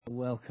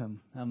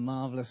Welcome, a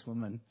marvellous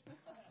woman.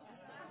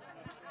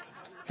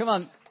 Come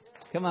on,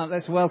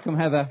 let's welcome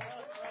Heather.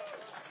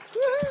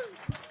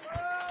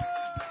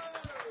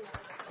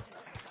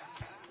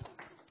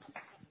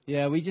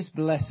 Yeah, we just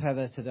bless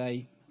Heather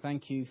today.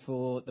 Thank you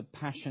for the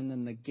passion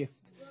and the gift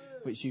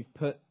which you've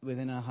put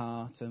within her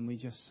heart, and we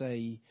just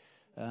say,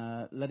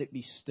 let it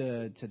be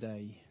stirred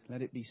today.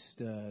 Let it be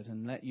stirred,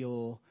 and let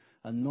your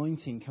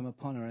anointing come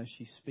upon her as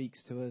she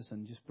speaks to us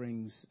and just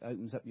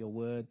opens up your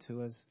word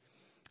to us.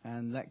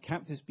 And let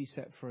captives be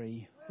set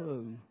free.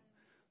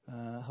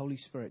 Holy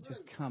Spirit,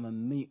 just come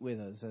and meet with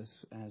us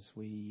as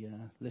we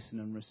listen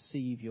and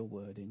receive your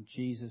word in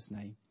Jesus'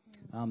 name.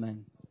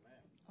 Amen.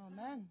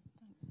 Amen.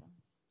 Thanks, Sam.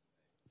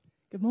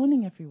 Good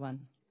morning,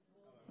 everyone.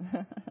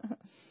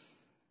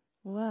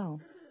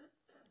 Well,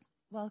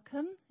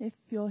 welcome if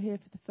you're here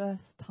for the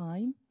first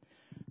time.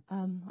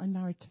 I'm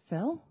married to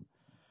Phil.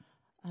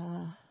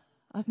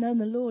 I've known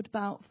the Lord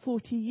about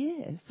 40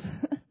 years.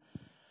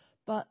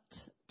 But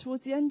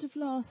towards the end of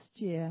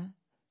last year,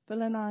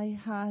 Phil and I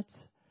had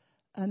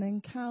an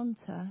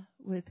encounter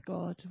with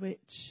God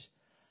which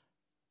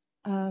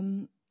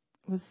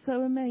was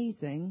so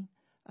amazing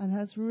and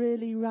has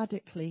really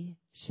radically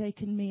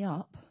shaken me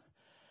up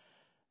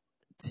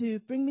to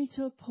bring me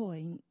to a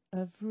point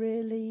of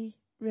really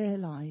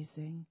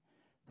realizing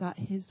that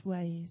his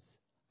ways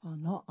are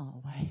not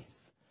our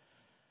ways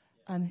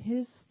and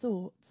his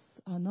thoughts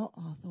are not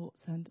our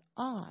thoughts. And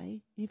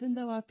I, even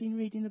though I've been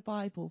reading the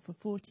Bible for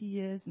 40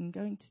 years and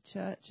going to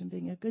church and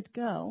being a good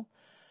girl,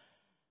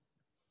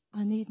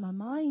 I need my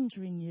mind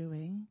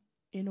renewing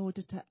in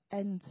order to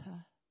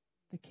enter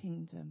the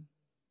kingdom.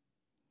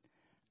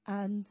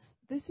 And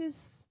this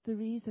is the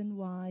reason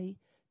why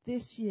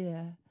this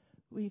year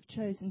we've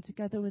chosen,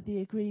 together with the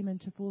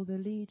agreement of all the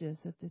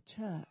leaders of the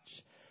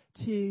church,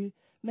 to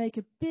make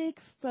a big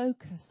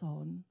focus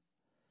on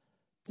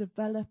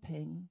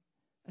developing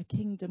a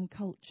kingdom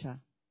culture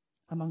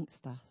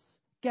amongst us,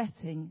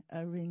 getting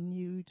a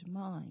renewed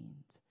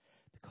mind,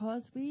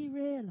 because we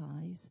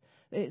realize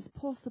that it's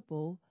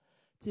possible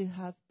to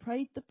have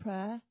prayed the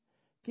prayer,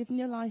 given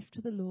your life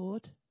to the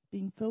Lord,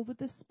 been filled with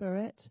the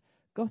Spirit,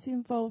 got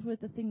involved with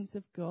the things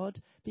of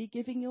God, be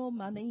giving your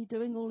money,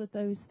 doing all of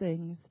those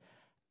things,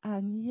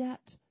 and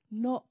yet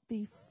not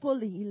be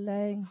fully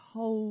laying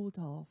hold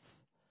of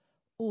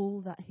all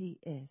that he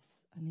is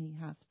and he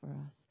has for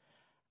us,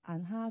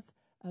 and have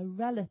a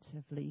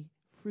relatively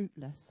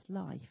fruitless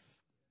life.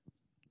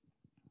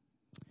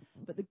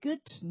 But the good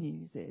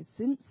news is,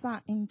 since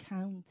that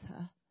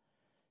encounter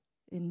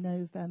in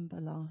November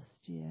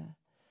last year,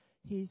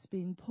 he's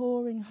been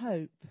pouring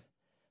hope,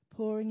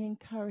 pouring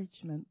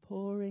encouragement,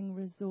 pouring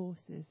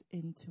resources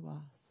into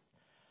us.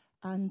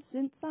 And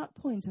since that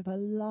point of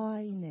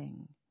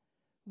aligning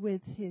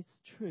with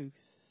his truth,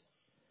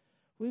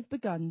 we've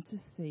begun to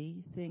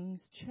see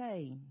things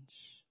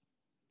change.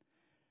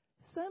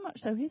 So much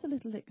so, here's a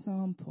little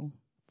example.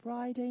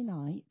 Friday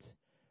night,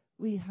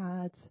 we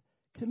had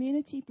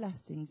community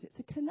blessings. It's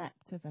a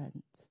connect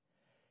event.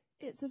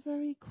 It's a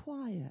very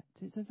quiet,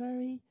 it's a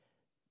very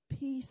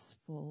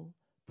peaceful,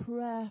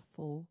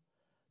 prayerful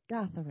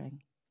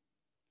gathering.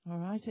 All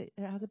right, it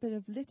has a bit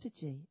of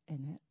liturgy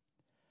in it.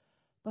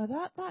 But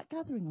at that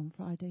gathering on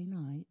Friday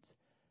night,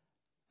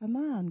 a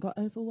man got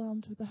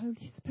overwhelmed with the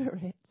Holy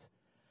Spirit.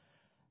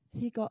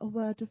 He got a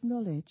word of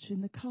knowledge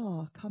in the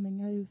car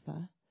coming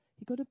over.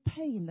 He got a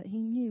pain that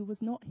he knew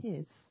was not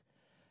his.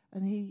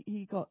 And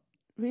he got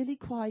really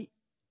quite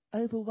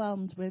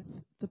overwhelmed with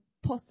the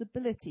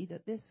possibility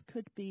that this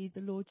could be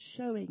the Lord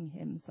showing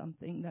him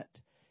something that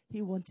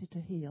he wanted to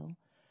heal.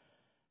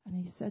 And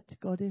he said to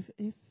God, if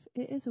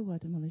it is a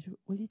word of knowledge,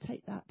 will you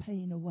take that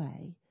pain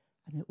away?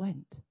 And it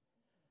went.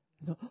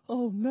 I thought,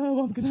 oh no,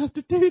 I'm going to have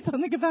to do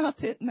something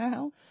about it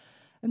now.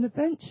 And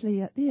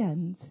eventually at the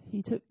end,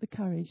 he took the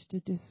courage to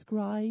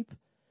describe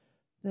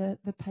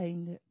the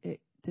pain,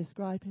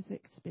 describe his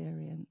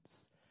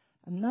experience.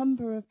 A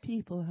number of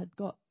people had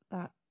got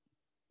that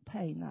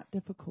pain, that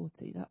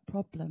difficulty, that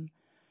problem.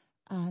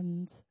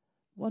 And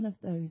one of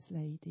those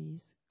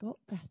ladies got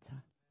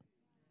better.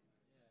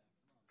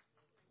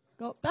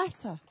 Got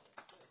better.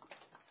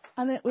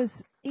 And it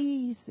was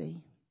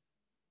easy.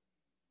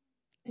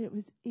 It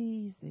was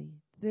easy.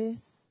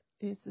 This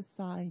is a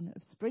sign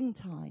of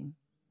springtime.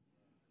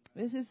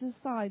 This is the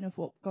sign of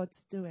what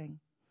God's doing.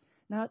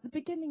 Now, at the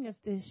beginning of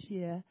this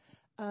year,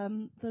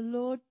 the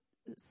Lord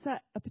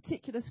set a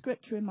particular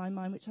scripture in my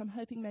mind, which I'm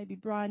hoping maybe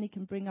Bryony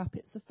can bring up.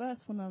 It's the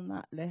first one on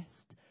that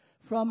list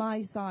from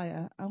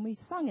Isaiah, and we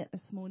sang it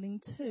this morning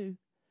too.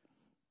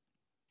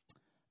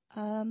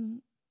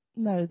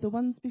 No, the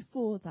ones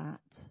before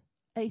that,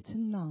 8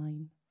 and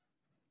 9.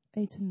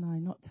 8 and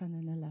 9, not 10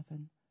 and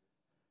 11.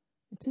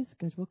 It is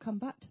good. We'll come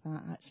back to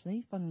that,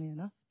 actually, funnily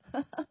enough.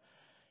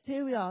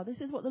 Here we are.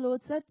 This is what the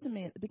Lord said to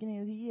me at the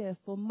beginning of the year.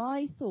 For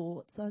my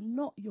thoughts are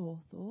not your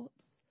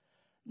thoughts,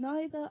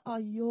 neither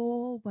are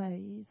your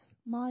ways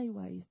my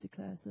ways,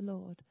 declares the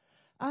Lord.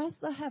 As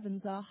the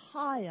heavens are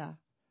higher,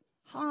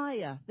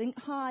 think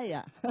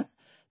higher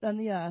than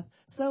the earth,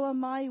 so are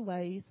my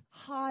ways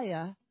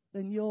higher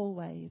than your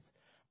ways,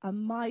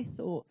 and my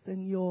thoughts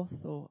and your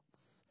thoughts.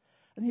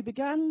 And he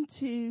began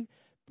to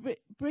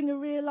bring a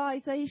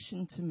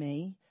realization to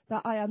me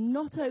that I am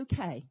not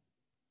okay.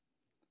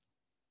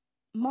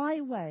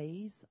 My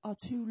ways are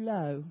too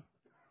low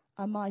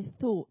and my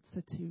thoughts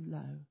are too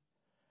low.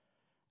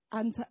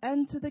 And to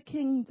enter the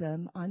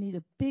kingdom, I need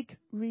a big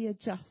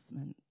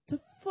readjustment to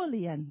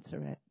fully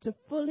enter it, to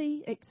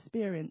fully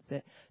experience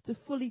it, to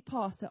fully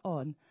pass it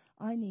on.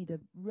 I need a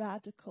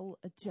radical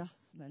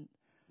adjustment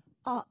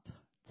up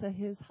to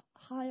his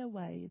higher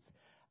ways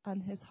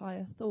and his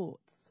higher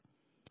thoughts.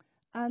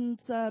 And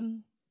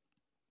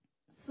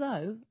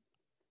so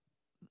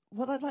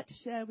what I'd like to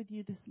share with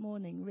you this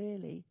morning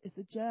really is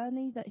the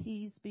journey that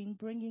he's been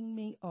bringing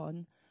me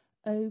on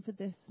over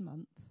this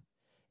month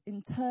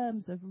in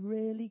terms of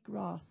really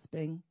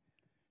grasping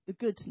the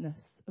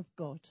goodness of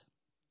God.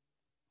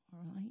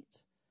 All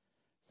right?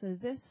 So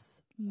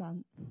this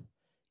month,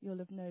 you'll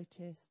have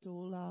noticed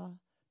all our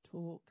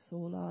talks,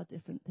 all our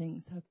different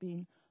things have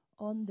been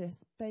on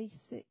this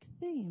basic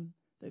theme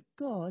that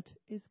God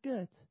is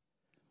good.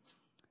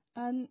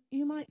 And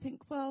you might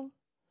think, well,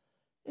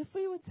 if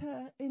we were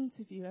to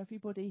interview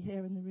everybody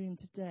here in the room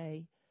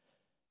today,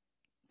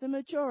 the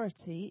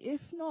majority,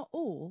 if not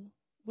all,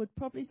 would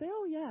probably say,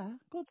 oh yeah,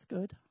 God's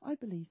good. I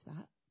believe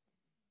that.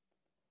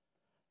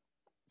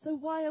 So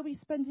why are we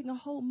spending a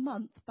whole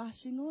month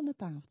bashing on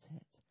about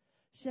it?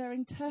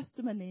 Sharing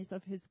testimonies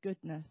of his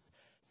goodness,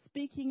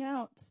 speaking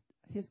out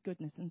his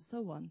goodness and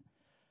so on.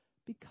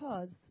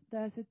 Because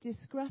there's a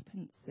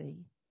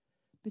discrepancy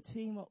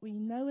between what we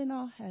know in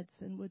our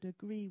heads and would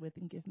agree with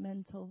and give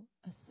mental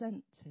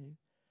assent to,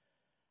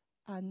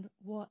 and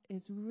what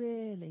is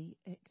really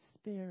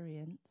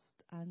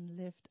experienced and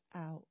lived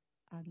out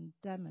and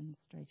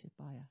demonstrated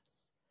by us.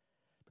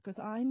 Because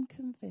I'm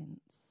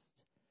convinced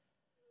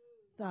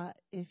that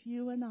if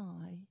you and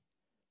I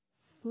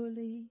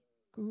fully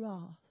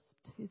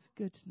grasped his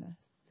goodness,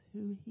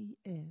 who he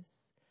is,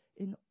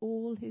 in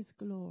all his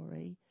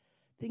glory,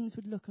 things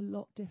would look a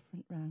lot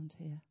different round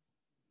here.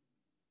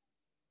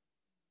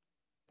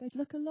 They'd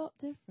look a lot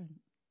different.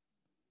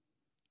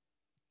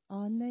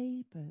 Our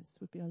neighbours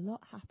would be a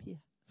lot happier.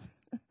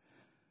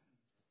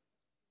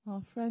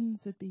 Our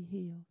friends would be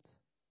healed.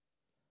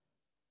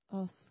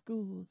 Our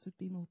schools would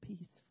be more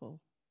peaceful.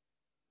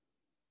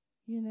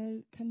 You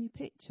know, can you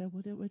picture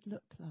what it would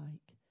look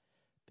like?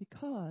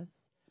 Because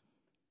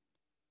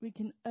we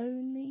can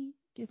only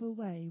give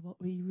away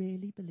what we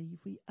really believe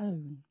we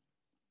own.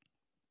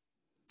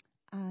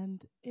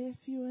 And if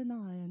you and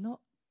I are not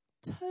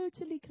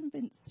totally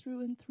convinced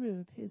through and through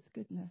of his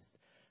goodness,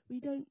 we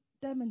don't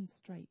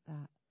demonstrate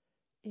that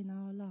in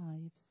our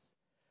lives.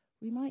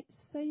 We might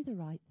say the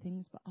right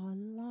things, but our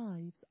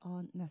lives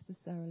aren't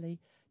necessarily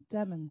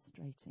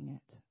demonstrating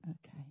it.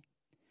 Okay.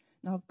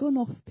 Now, I've gone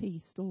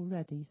off-piste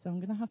already, so I'm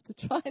going to have to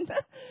try and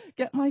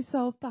get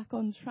myself back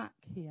on track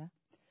here.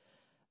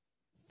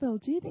 Phil,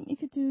 do you think you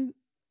could do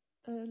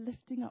a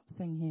lifting up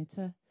thing here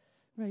to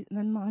right, and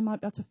then I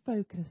might be able to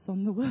focus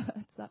on the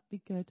words? That'd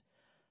be good.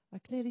 I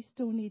clearly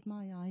still need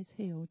my eyes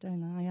healed,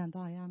 don't I? And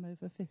I am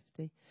over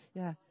 50.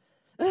 Yeah.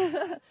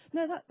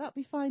 No, that'd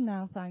be fine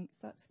now, thanks.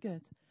 That's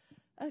good.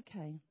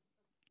 Okay.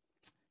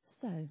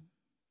 So,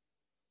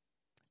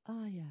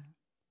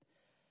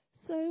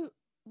 So,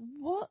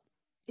 what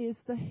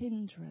is the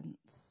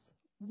hindrance?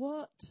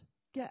 What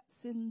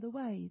gets in the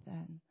way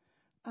then?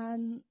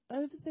 And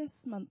over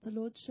this month, the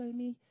Lord showed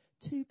me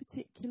two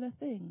particular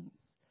things.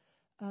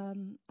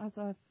 As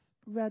I've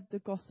read the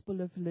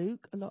Gospel of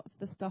Luke, a lot of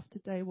the stuff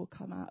today will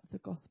come out of the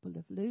Gospel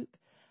of Luke.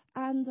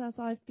 And as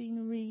I've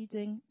been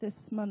reading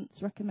this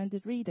month's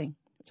recommended reading,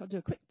 which I'll do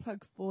a quick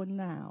plug for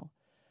now.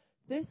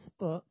 This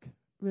book,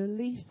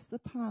 Release the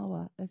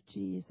Power of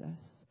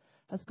Jesus,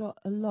 has got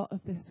a lot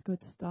of this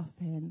good stuff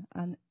in,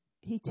 and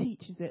he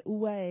teaches it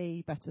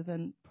way better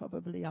than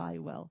probably I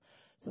will.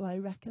 So I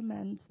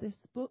recommend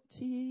this book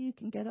to you. You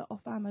can get it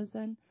off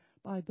Amazon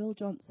by Bill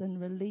Johnson,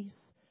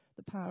 Release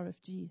the Power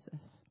of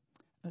Jesus.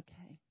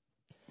 Okay.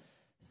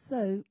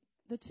 So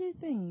the two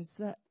things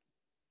that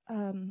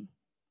the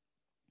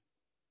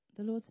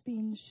Lord's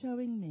been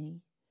showing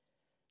me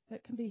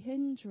that can be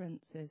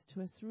hindrances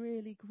to us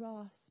really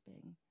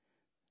grasping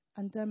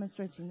and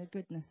demonstrating the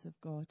goodness of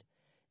God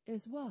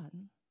is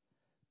one,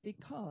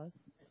 because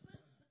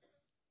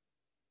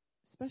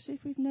especially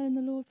if we've known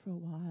the Lord for a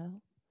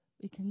while,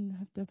 we can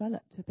have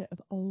developed a bit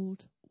of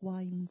old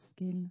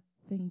wineskin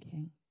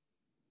thinking.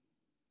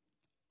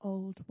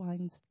 Old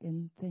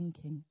wineskin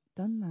thinking.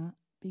 Done that,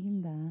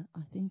 been there,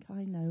 I think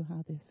I know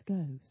how this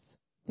goes.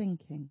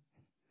 Thinking.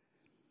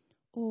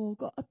 Or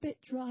got a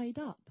bit dried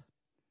up,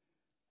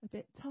 a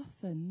bit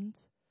toughened,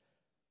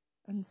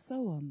 and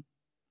so on.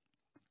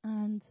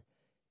 And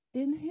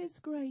in his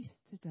grace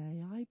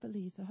today, I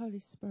believe the Holy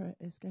Spirit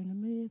is going to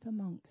move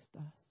amongst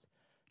us,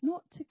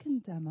 not to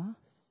condemn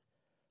us,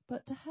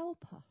 but to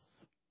help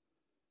us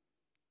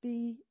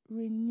be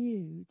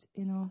renewed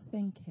in our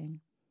thinking.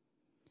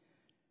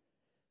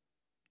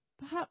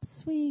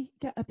 Perhaps we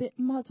get a bit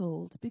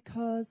muddled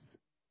because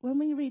when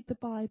we read the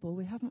Bible,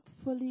 we haven't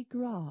fully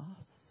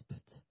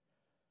grasped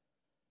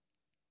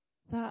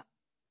that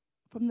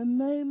from the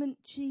moment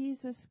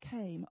Jesus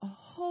came, a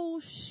whole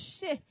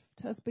shift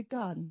has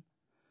begun.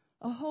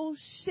 A whole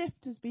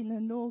shift has been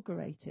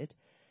inaugurated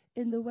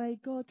in the way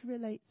God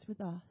relates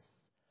with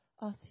us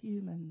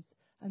humans,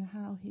 and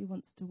how he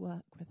wants to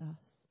work with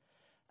us.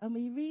 And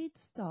we read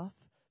stuff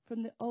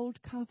from the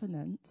Old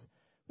Covenant,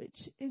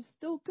 which is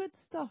still good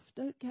stuff,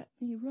 don't get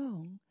me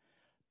wrong,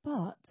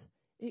 but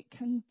it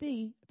can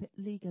be a bit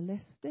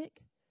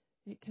legalistic,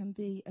 it can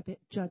be a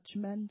bit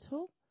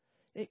judgmental,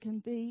 it can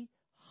be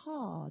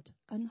hard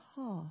and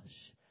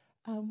harsh.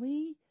 And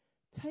we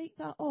take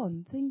that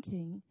on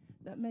thinking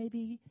that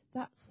maybe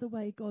that's the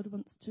way God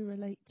wants to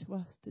relate to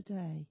us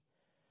today,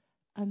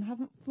 and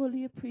haven't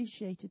fully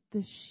appreciated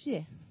the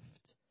shift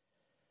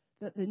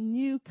that the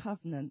new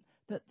covenant,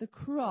 that the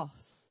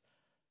cross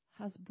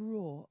has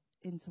brought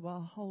into our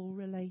whole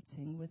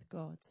relating with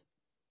God.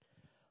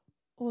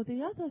 Or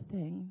the other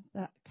thing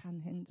that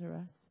can hinder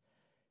us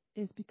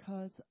is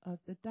because of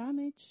the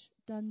damage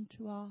done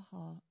to our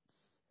hearts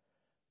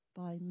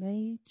by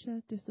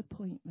major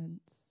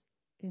disappointments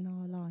in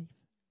our life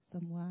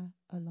somewhere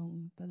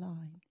along the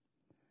line.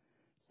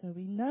 So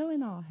we know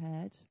in our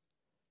head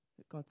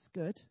that God's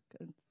good,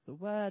 because the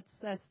word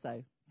says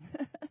so.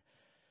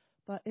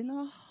 But in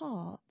our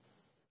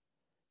hearts,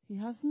 he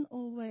hasn't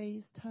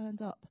always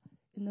turned up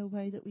in the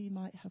way that we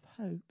might have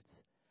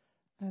hoped.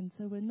 And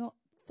so we're not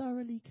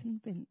thoroughly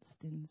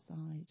convinced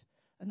inside.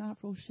 And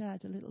Avril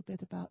shared a little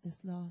bit about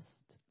this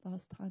last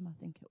time, I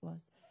think it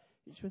was,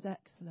 which was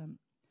excellent.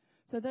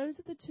 So those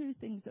are the two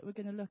things that we're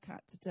going to look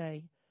at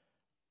today.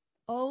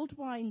 Old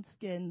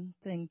wineskin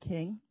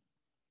thinking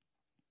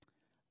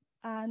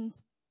and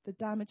the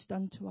damage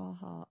done to our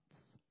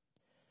hearts.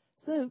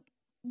 So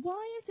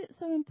why is it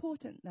so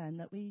important then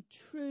that we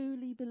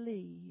truly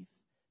believe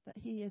that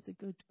he is a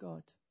good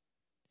God?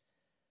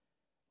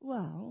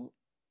 Well,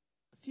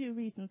 a few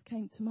reasons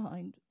came to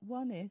mind.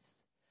 One is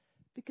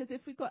because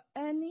if we've got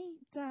any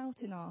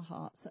doubt in our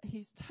hearts that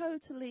he's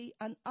totally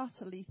and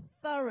utterly,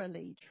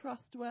 thoroughly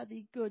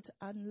trustworthy, good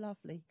and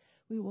lovely,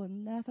 we will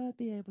never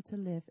be able to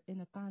live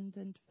in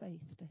abandoned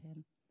faith to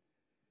him.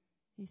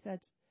 He said,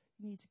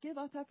 you need to give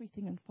up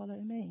everything and follow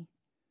me.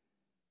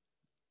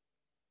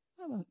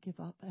 I won't give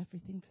up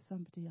everything for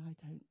somebody I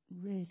don't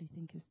really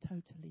think is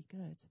totally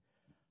good.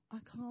 I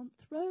can't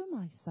throw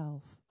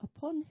myself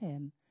upon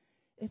him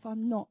if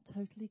I'm not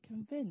totally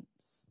convinced.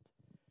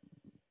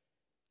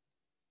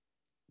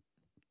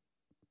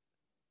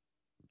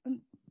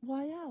 And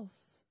why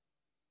else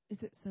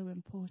is it so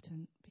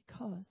important?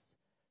 Because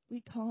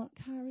we can't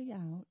carry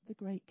out the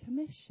Great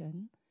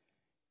Commission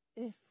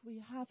if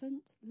we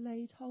haven't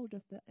laid hold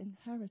of the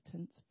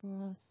inheritance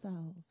for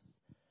ourselves.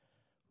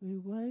 We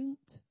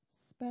won't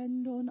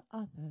spend on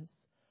others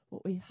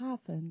what we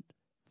haven't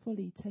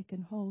fully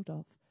taken hold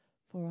of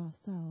for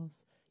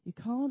ourselves. You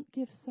can't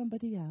give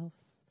somebody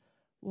else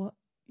what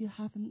you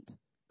haven't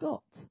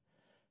got.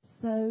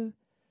 So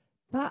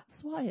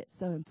that's why it's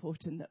so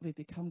important that we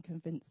become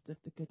convinced of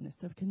the goodness,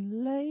 so we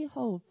can lay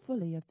hold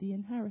fully of the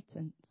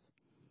inheritance.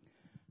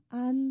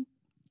 And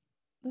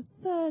the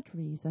third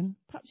reason,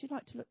 perhaps you'd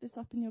like to look this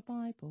up in your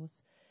Bibles,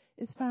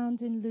 is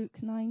found in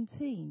Luke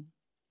 19.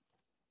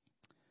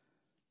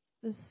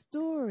 The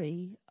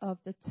story of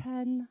the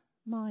 10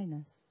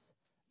 minas.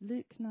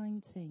 Luke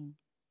 19.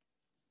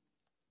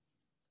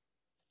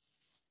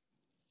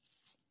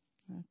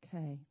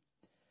 Okay.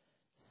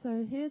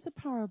 So here's a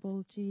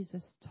parable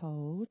Jesus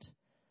told.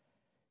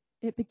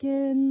 It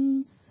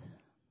begins,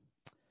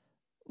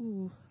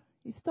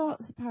 he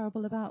starts the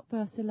parable about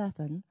verse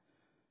 11,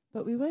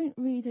 but we won't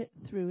read it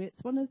through.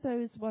 It's one of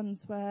those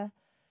ones where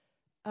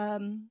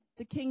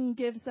the king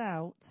gives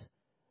out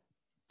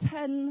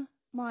 10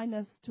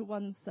 minas to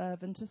one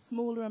servant, a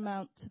smaller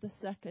amount to the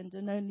second,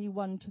 and only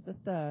one to the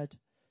third.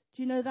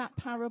 Do you know that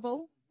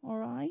parable? All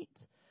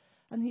right.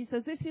 And he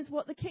says, this is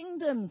what the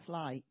kingdom's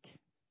like.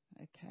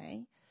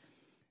 Okay.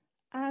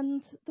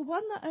 And the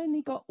one that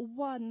only got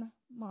 1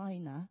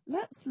 mina,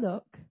 let's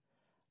look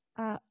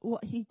at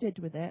what he did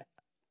with it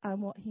and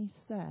what he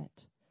said.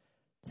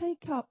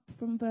 Take up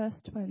from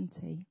verse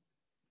 20.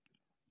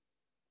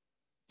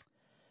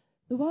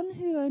 The one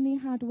who only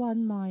had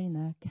 1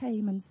 mina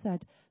came and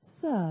said,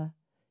 Sir,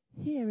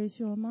 here is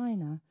your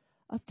mina.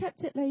 I've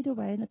kept it laid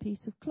away in a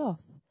piece of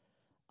cloth.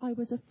 I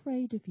was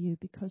afraid of you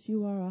because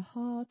you are a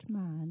hard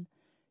man.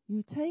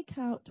 You take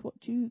out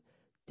what you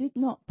did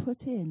not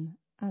put in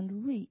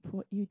and reap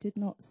what you did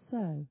not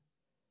sow.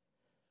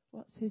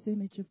 What's his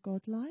image of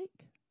God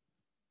like?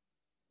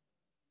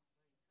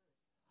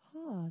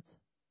 Hard.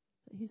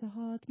 He's a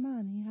hard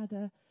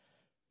man.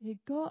 He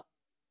got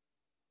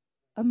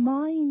a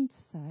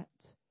mindset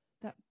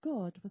that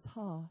God was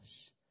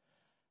harsh,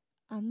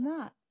 and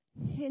that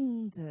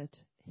hindered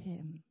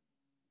him.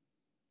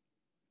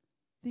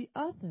 The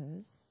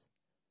others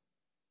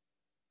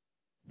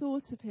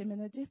thought of him in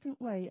a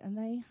different way, and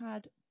they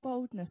had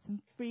boldness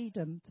and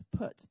freedom to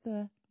put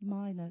the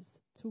minas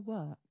to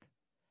work,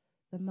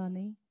 the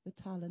money, the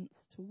talents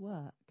to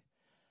work.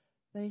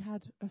 They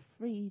had a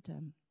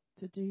freedom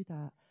to do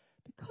that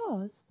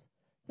because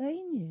they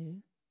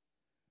knew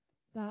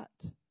that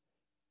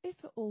if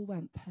it all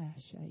went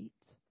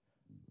pear-shaped,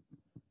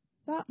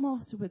 that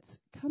master would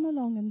come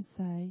along and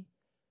say,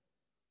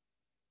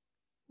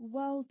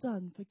 well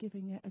done for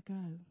giving it a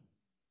go.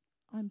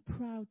 I'm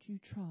proud you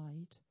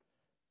tried.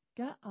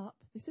 Get up.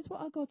 This is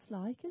what our God's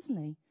like, isn't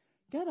he?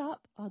 Get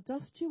up. I'll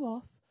dust you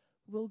off.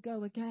 We'll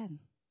go again.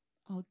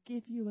 I'll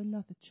give you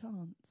another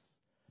chance.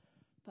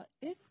 But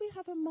if we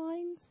have a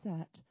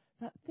mindset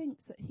that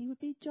thinks that he would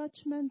be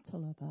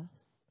judgmental of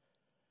us,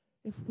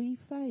 if we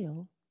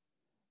fail,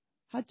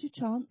 had your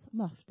chance,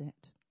 muffed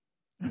it.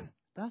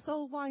 That's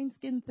old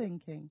wineskin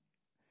thinking.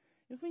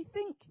 If we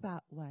think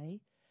that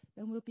way,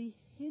 then we'll be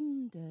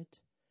hindered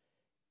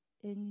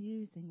in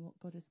using what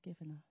God has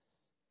given us.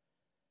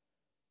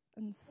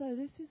 And so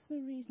this is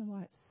the reason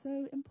why it's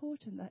so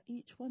important that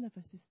each one of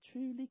us is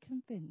truly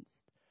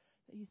convinced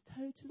that he's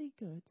totally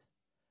good,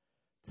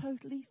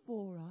 totally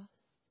for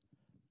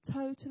us,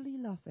 totally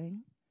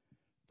loving,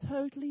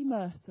 totally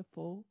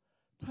merciful,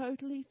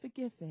 totally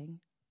forgiving,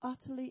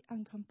 utterly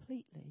and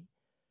completely.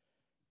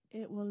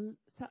 It will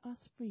set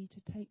us free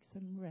to take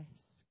some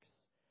risks.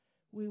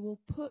 We will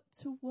put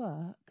to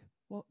work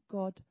what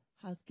God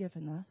has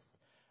given us,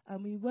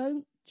 and we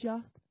won't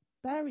just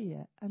bury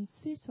it and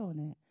sit on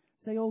it.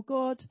 Say, oh,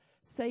 God,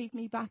 save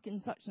me back in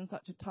such and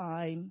such a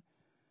time.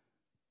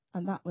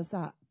 And that was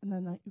that. And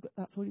then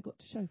that's all you've got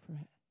to show for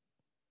it.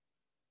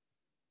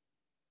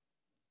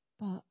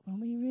 But when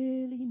we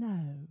really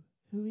know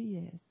who he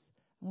is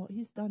and what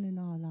he's done in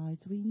our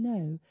lives, we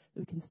know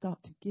that we can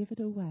start to give it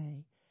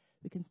away.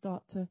 We can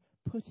start to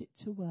put it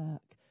to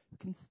work. We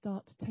can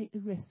start to take the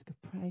risk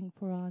of praying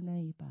for our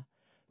neighbour.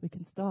 We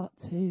can start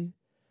to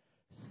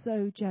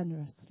sow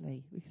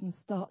generously. We can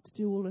start to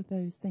do all of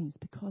those things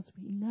because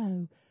we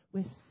know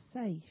we're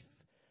safe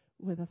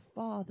with a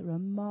Father, a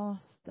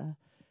Master,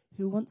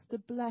 who wants to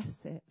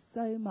bless it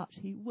so much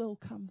he will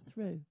come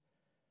through,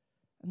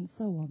 and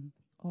so on.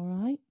 All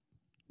right?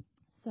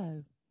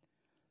 So,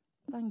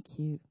 thank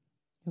you.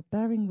 You're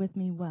bearing with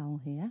me well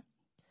here.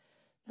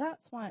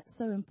 That's why it's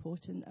so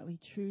important that we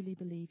truly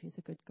believe he's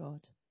a good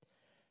God.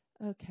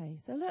 Okay,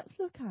 so let's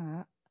look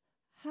at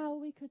how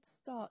we could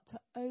start to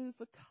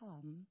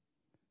overcome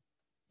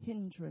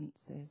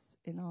hindrances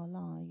in our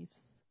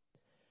lives.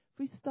 If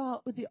we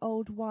start with the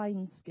old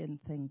wineskin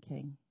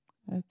thinking,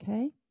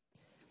 okay?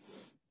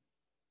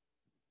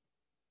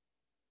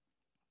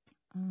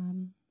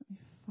 Let me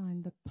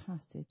find the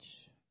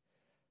passage.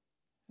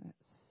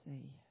 Let's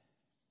see.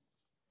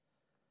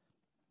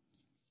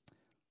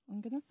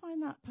 I'm going to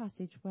find that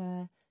passage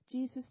where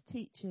Jesus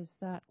teaches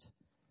that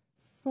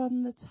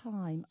from the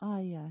time,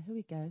 here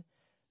we go,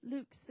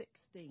 Luke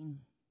 16.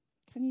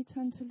 Can you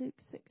turn to Luke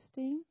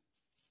 16?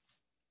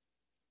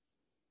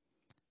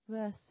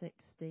 Verse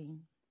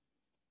 16.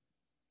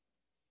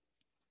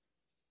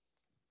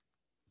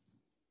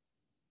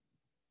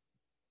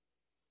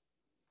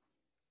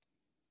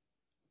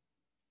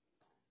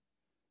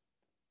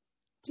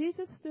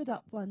 Jesus stood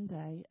up one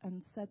day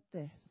and said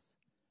this: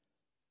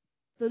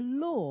 the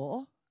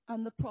law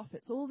and the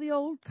prophets, all the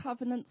old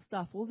covenant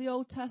stuff, all the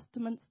Old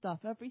Testament stuff,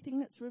 everything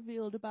that's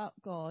revealed about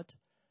God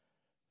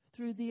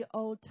through the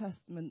Old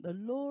Testament, the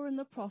law and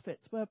the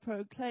prophets were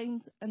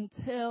proclaimed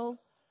until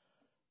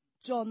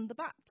John the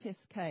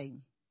Baptist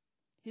came.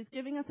 He's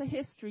giving us a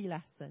history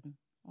lesson,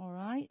 all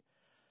right?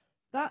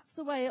 That's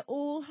the way it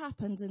all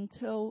happened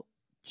until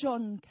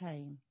John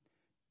came.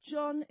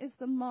 John is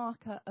the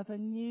marker of a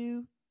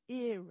new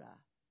era.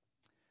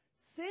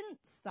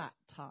 Since that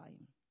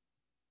time,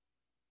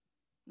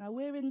 now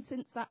we're in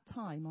since that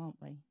time, aren't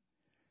we?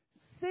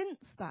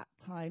 Since that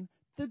time,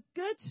 the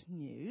good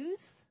news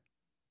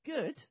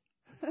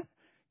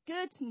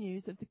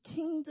of the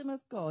kingdom of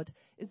God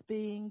is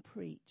being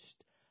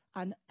preached,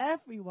 and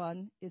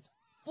everyone is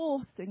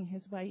forcing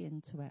his way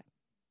into it.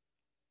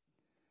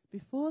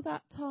 Before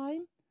that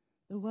time,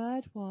 the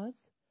word was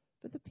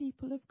for the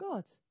people of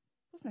God,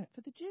 wasn't it?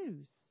 For the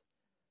Jews.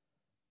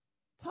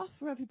 Tough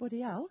for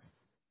everybody else,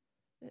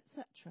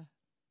 etc.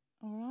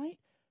 All right?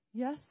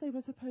 Yes, they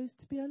were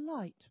supposed to be a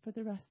light for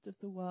the rest of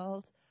the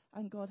world,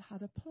 and God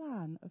had a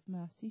plan of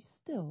mercy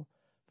still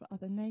for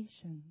other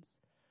nations.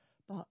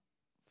 But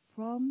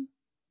from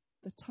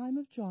the time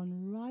of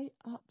John right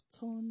up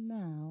till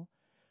now,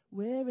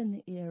 we're in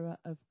the era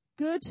of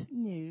good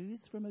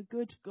news from a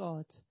good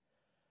God,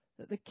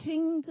 that the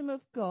kingdom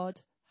of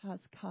God has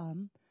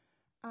come,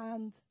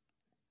 and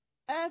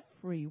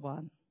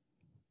everyone,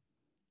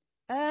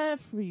 not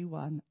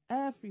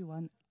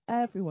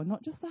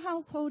just the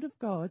household of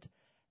God,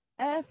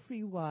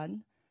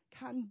 everyone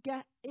can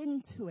get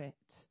into it.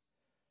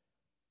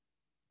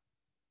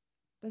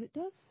 But it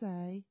does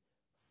say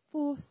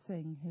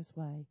forcing his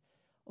way.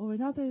 Or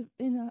in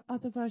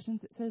other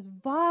versions it says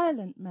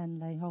violent men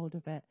lay hold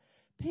of it.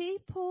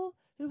 People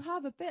who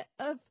have a bit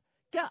of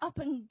get up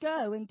and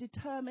go and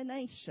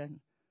determination.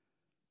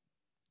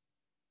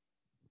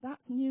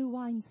 That's new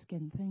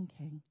wineskin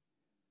thinking.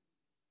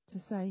 To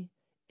say,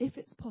 if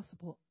it's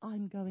possible,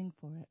 I'm going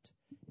for it.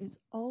 It's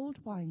old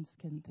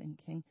wineskin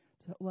thinking.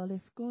 Well,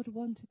 if God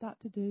wanted that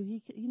to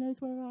do, he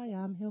knows where I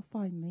am, he'll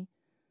find me.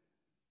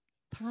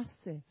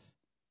 passive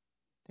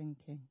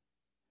thinking.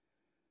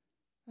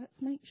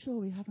 Let's make sure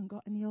we haven't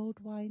got any old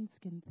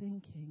wineskin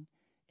thinking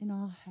in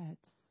our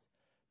heads.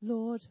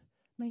 Lord,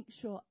 make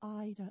sure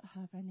I don't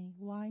have any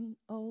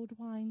old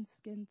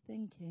wineskin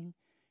thinking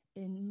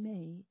in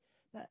me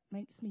that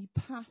makes me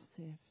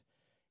passive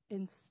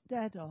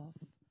instead of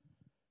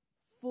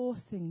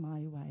forcing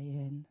my way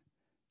in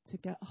to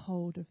get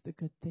hold of the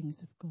good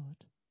things of God.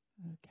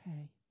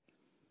 Okay.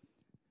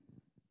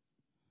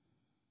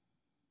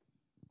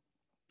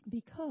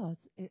 Because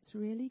it's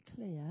really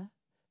clear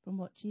from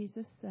what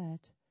Jesus said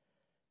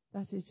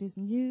that it is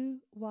new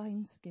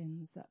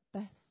wineskins that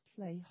best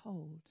lay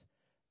hold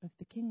of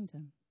the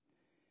kingdom.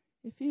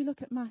 If you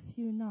look at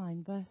Matthew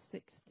 9, verse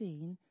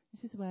 16,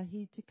 this is where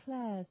he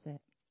declares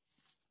it.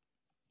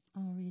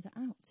 I'll read it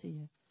out to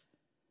you.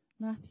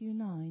 Matthew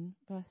 9,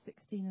 verse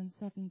 16 and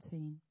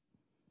 17.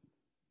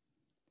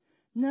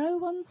 No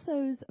one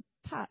sews a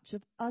patch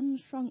of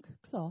unshrunk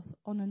cloth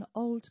on an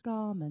old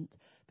garment,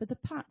 for the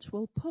patch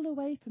will pull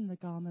away from the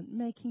garment,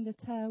 making the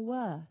tear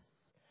worse.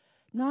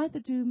 Neither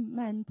do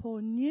men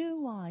pour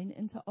new wine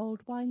into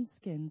old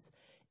wineskins.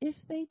 If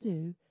they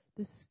do,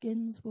 the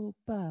skins will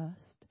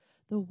burst,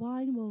 the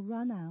wine will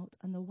run out,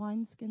 and the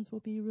wineskins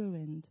will be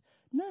ruined.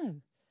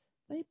 No,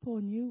 they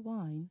pour new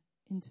wine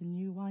into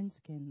new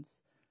wineskins,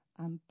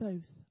 and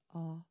both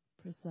are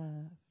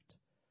preserved.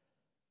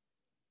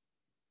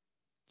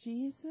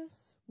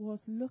 Jesus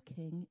was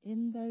looking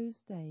in those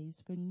days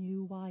for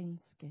new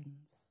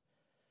wineskins.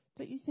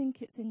 Don't you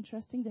think it's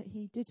interesting that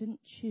he didn't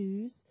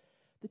choose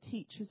the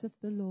teachers of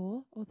the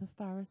law or the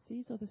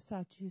Pharisees or the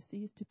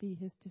Sadducees to be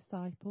his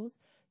disciples?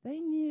 They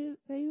knew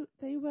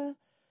they were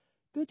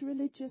good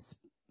religious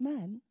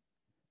men,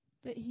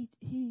 but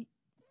he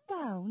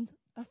found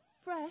a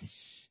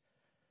fresh,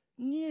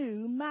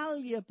 new,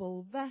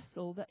 malleable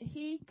vessel that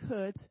he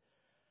could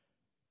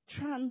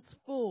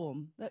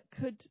transform, that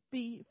could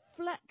be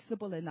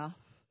flexible enough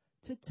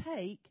to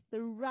take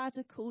the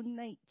radical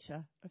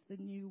nature of the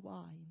new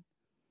wine.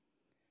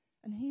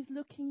 And he's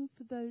looking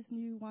for those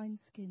new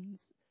wineskins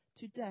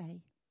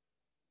today.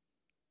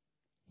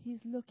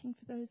 He's looking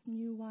for those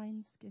new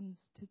wineskins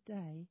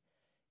today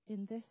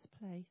in this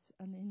place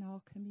and in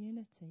our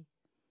community.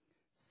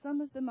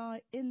 Some of them are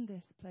in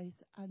this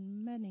place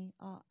and many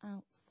are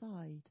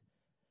outside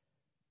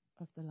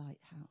of the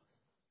lighthouse.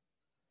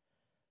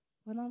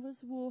 When I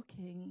was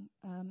walking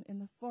in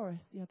the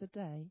forest the other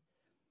day,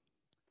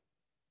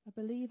 I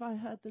believe I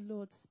heard the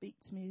Lord speak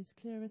to me as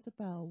clear as a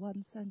bell.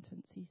 One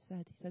sentence he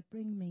said,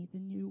 bring me the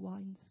new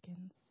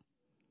wineskins.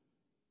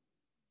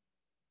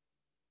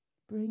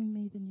 Bring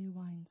me the new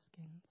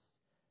wineskins.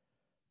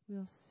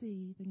 We'll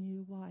see the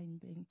new wine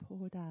being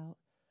poured out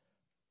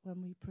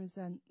when we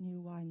present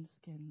new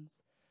wineskins.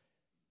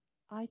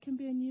 I can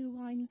be a new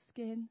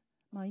wineskin.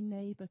 My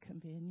neighbour can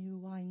be a new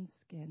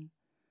wineskin.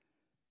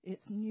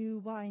 It's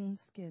new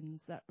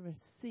wineskins that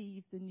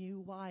receive the new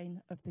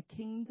wine of the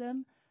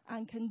kingdom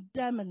and can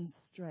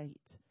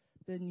demonstrate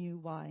the new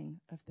wine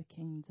of the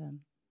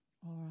kingdom.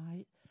 All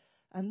right?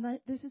 And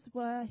this is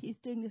where he's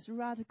doing this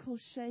radical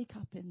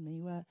shake-up in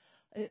me, where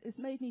it's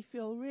made me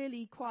feel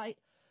really quite,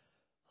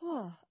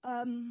 can't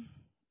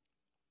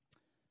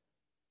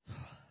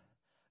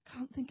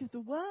think of the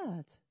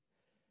word.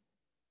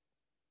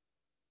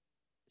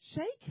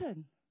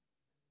 Shaken.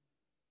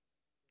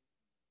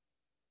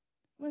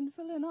 When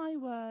Phil and I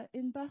were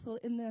in Bethel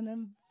in an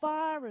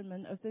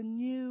environment of the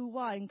new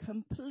wine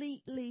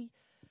completely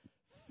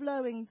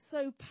flowing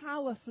so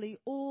powerfully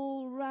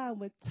all round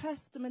with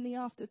testimony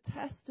after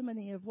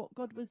testimony of what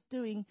God was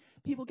doing,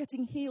 people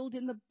getting healed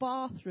in the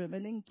bathroom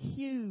and in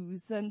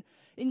queues and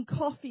in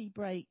coffee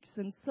breaks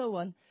and so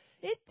on,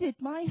 it did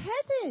my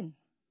head in.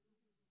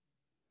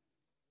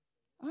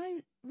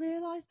 I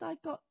realised I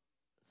got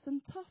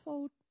some tough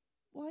old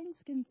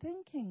wineskin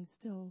thinking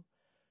still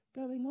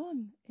going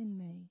on in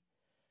me.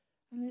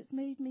 And it's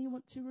made me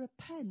want to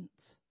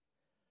repent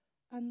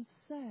and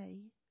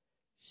say,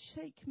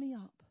 shake me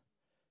up.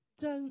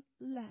 Don't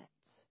let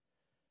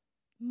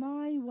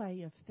my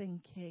way of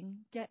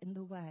thinking get in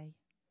the way.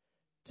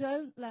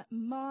 Don't let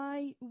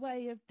my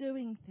way of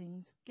doing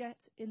things get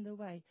in the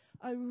way.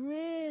 I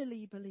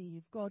really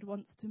believe God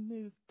wants to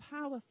move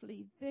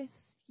powerfully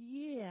this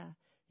year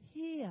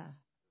here.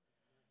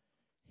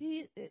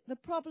 The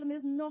problem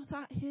is not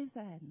at his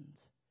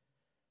end.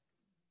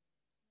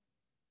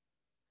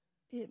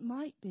 It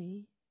might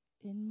be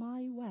in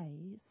my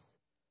ways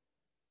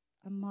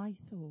and my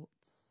thoughts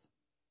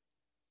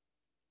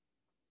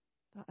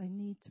that I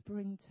need to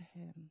bring to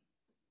him,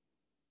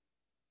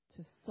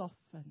 to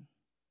soften,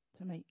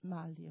 to make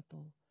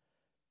malleable,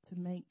 to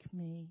make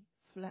me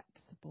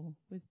flexible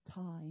with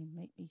time,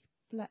 make me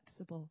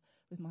flexible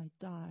with my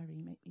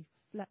diary, make me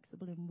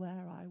flexible in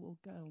where I will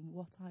go and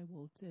what I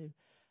will do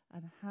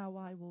and how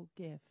I will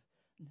give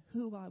and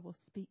who I will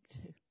speak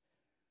to.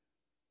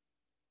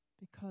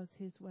 Because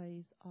his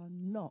ways are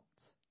not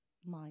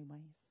my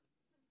ways.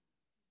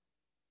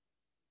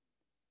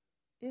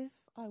 If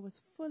I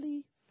was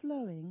fully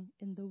flowing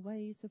in the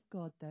ways of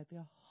God, there'd be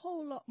a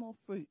whole lot more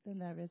fruit than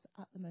there is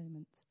at the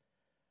moment.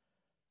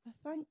 I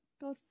thank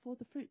God for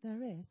the fruit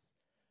there is,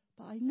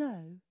 but I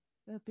know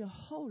there'll be a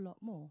whole lot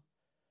more.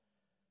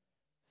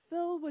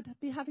 Phil would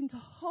be having to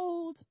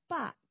hold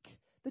back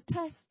the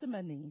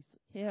testimonies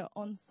here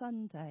on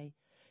Sunday.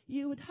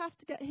 You would have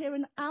to get here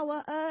an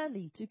hour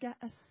early to get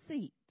a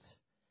seat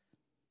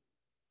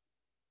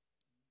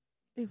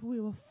if we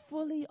were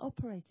fully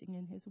operating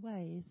in his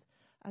ways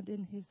and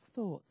in his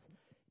thoughts,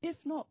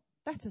 if not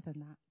better than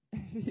that.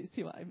 You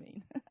see what I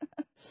mean?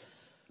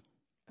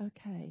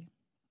 Okay.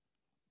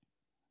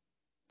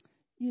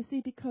 You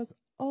see, because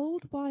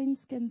old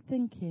wineskin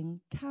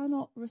thinking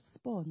cannot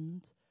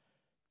respond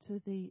to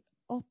the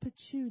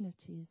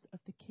opportunities of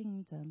the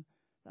kingdom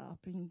that are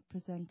being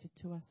presented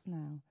to us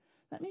now.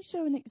 Let me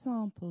show an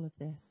example of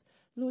this.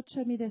 The Lord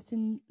showed me this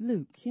in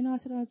Luke. You know, I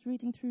said I was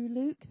reading through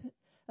Luke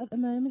at the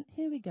moment.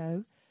 Here we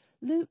go.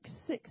 Luke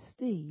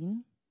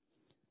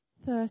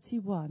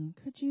 16:31.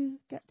 Could you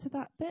get to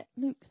that bit?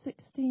 Luke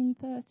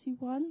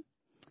 16:31.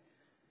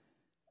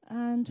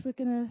 And we're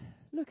going to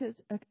look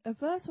at a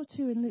verse or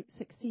two in Luke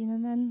 16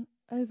 and then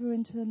over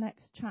into the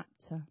next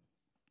chapter.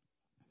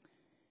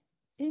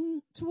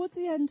 Towards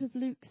the end of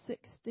Luke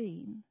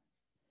 16,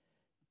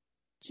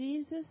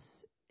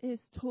 Jesus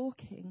is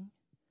talking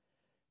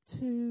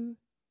to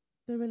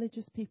the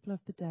religious people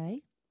of the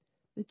day,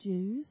 the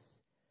Jews,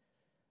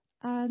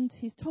 and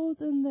he's told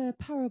them the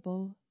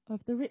parable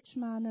of the rich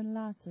man and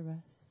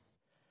Lazarus.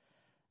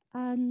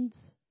 And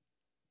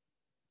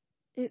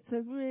it's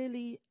a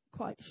really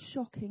quite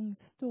shocking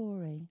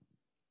story.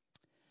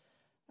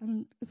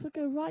 And if we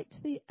go right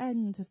to the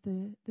end of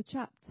the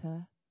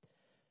chapter,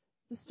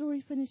 the story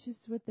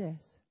finishes with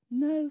this.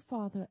 No,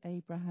 Father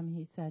Abraham,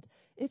 he said,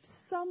 if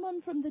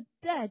someone from the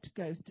dead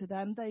goes to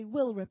them, they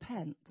will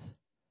repent.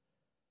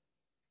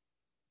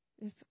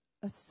 If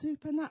a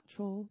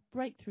supernatural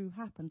breakthrough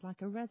happened,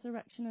 like a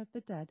resurrection of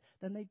the dead,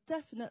 then they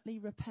definitely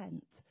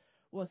repent,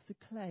 was the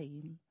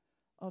claim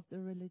of the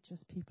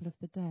religious people of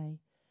the day.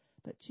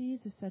 But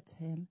Jesus said to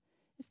him,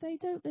 if they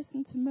don't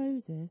listen to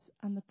Moses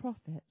and the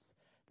prophets,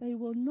 they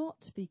will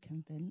not be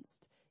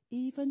convinced,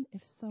 even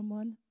if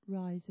someone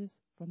rises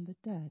from the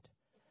dead,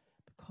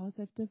 because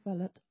they've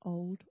developed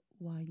old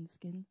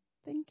wineskin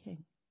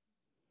thinking.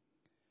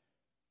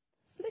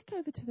 Flick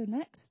over to the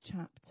next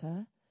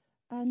chapter,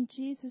 and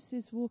Jesus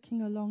is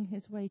walking along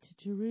his way to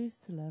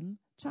Jerusalem,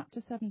 chapter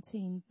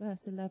 17,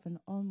 verse 11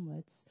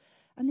 onwards,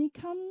 and he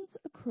comes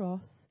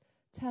across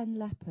 10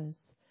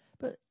 lepers.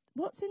 But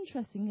what's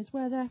interesting is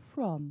where they're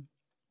from,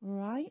 all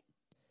right?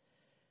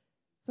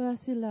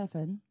 Verse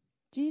 11,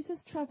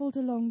 Jesus travelled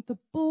along the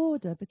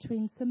border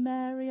between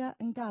Samaria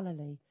and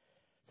Galilee.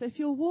 So if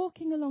you're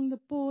walking along the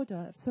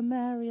border of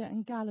Samaria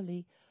and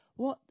Galilee,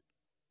 what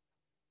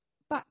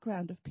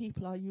background of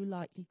people are you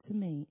likely to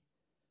meet?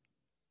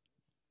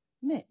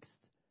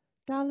 Mixed.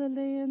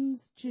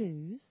 Galileans,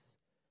 Jews.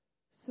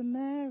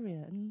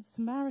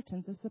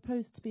 Samaritans are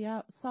supposed to be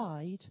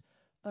outside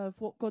of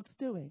what God's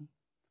doing.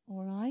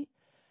 All right?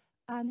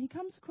 And he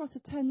comes across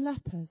 10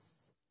 lepers.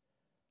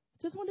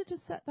 Just wanted to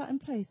set that in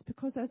place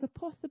because there's a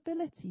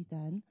possibility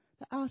then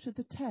that out of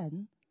the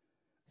 10,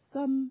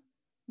 some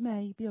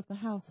may be of the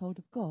household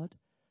of God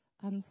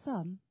and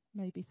some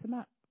may be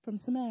from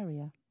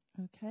Samaria.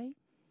 Okay?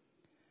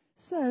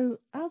 So,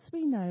 as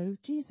we know,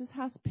 Jesus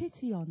has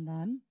pity on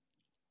them.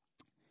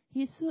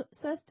 He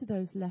says to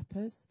those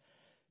lepers,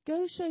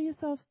 go show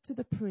yourselves to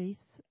the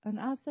priests, and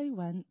as they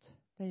went,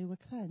 they were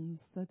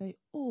cleansed. So they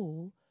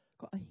all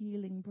got a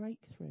healing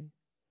breakthrough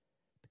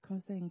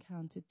because they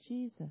encountered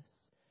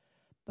Jesus.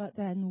 But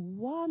then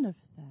one of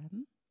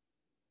them,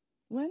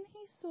 when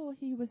he saw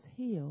he was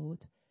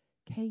healed,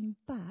 came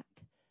back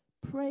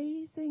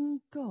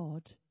praising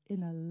God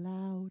in a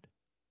loud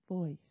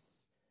voice.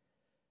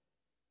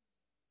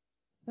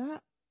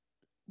 That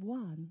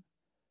one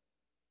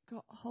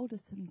got hold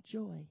of some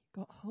joy,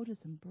 got hold of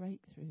some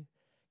breakthrough,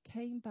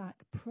 came back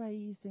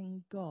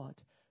praising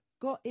God,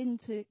 got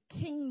into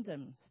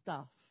kingdom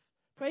stuff.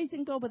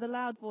 Praising God with a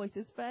loud voice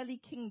is fairly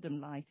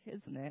kingdom-like,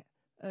 isn't it?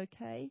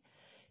 Okay?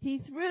 He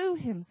threw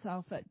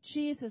himself at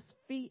Jesus'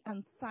 feet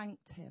and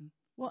thanked him.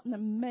 What an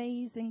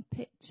amazing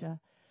picture.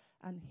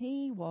 And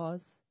he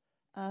was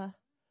a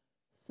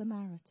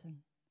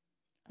Samaritan,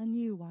 a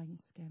new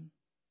wineskin.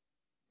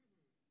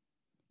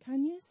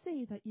 Can you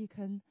see that you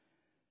can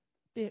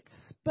be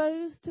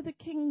exposed to the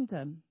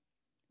kingdom?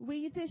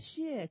 We this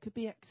year could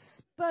be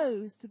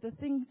exposed to the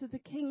things of the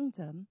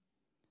kingdom.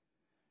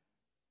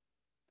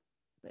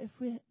 But if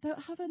we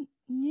don't have a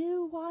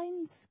new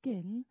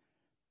wineskin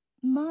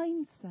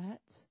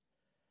mindset,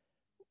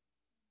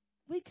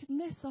 we could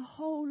miss a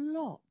whole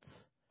lot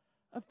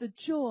of the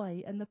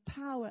joy and the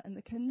power and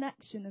the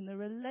connection and the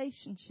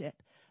relationship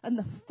and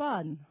the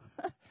fun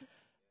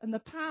and the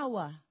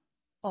power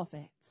of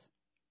it.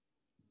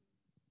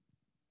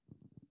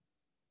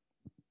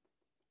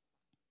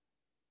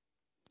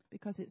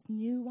 Because it's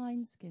new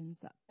wineskins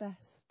that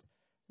best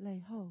lay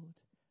hold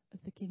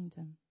of the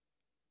kingdom.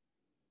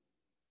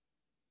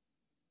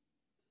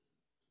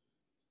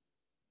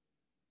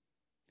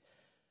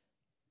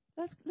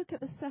 Let's look at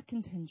the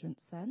second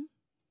hindrance then.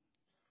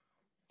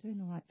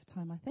 Doing all right for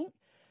time, I think.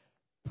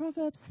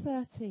 Proverbs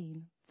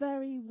 13,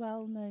 very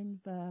well-known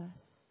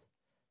verse.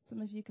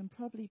 Some of you can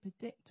probably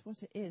predict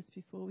what it is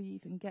before we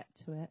even get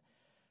to it.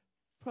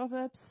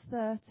 Proverbs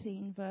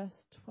 13,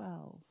 verse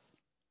 12.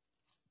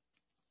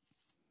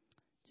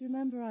 Do you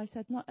remember I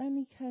said not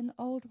only can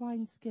old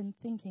wineskin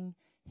thinking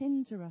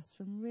hinder us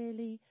from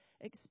really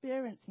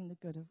experiencing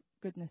the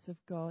goodness of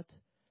God,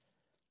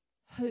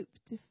 hope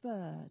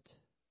deferred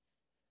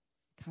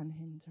can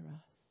hinder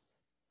us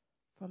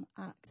from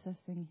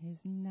accessing his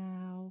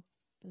now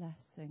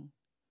blessing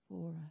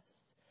for us.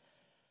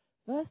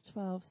 Verse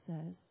 12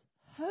 says,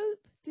 hope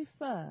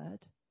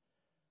deferred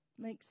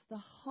makes the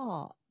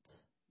heart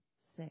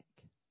sick,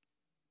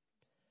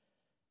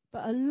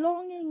 but a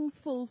longing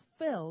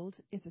fulfilled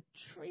is a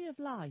tree of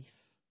life.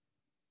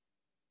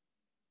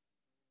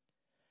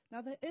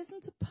 Now, there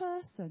isn't a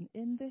person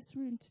in this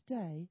room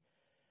today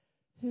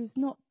who's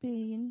not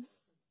been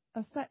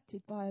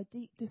affected by a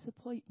deep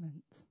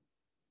disappointment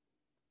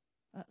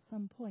at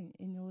some point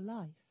in your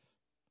life,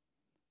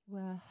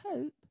 where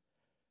hope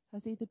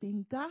has either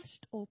been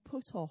dashed or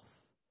put off.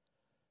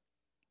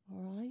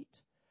 All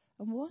right?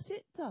 And what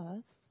it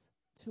does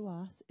to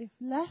us, if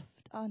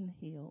left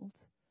unhealed,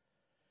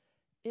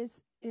 is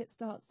it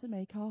starts to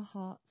make our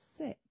hearts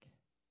sick.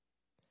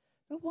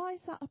 Now, why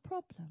is that a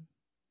problem?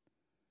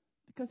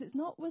 Because it's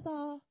not with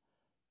our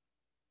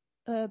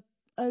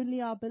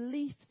only our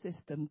belief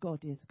system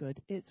God is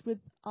good. It's with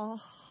our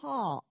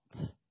heart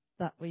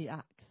that we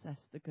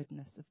access the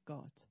goodness of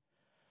God.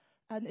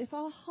 And if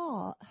our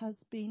heart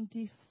has been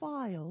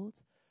defiled,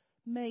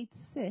 made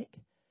sick,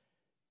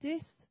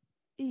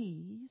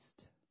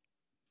 diseased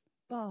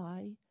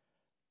by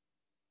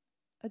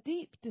a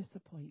deep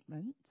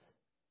disappointment,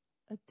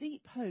 a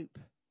deep hope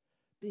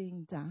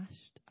being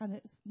dashed, and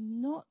it's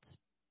not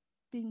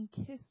being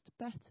kissed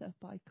better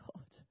by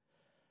God,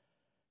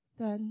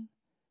 then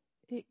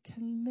it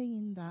can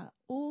mean that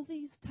all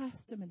these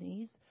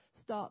testimonies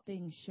start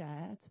being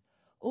shared,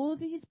 all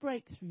these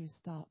breakthroughs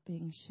start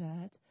being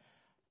shared,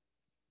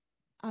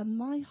 and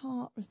my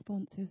heart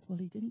response is, well,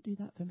 he didn't do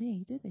that for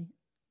me, did he?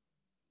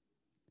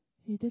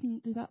 He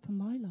didn't do that for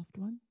my loved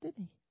one, did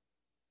he?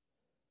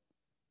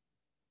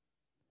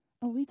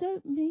 And we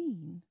don't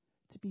mean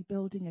to be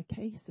building a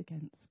case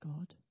against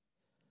God,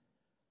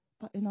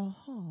 but in our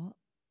heart,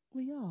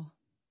 we are.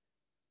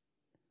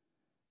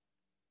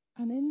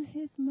 And in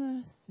his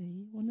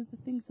mercy, one of the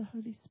things the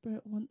Holy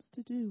Spirit wants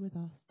to do with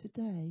us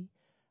today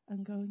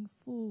and going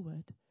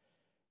forward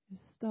is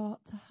start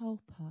to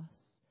help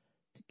us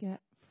to get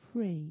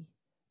free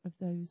of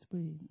those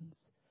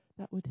wounds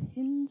that would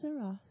hinder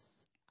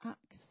us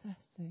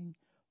accessing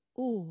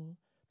all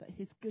that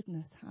his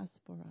goodness has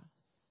for us,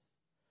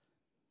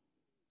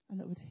 and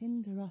that would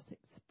hinder us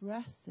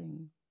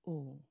expressing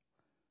all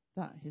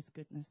that his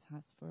goodness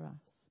has for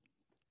us.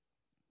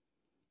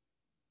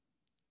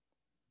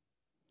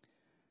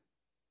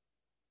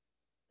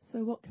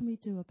 So what can we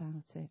do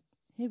about it?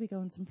 Here we go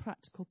on some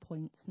practical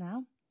points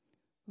now.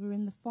 We're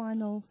in the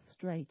final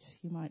straight,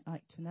 you might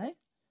like to know.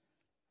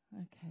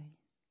 Okay.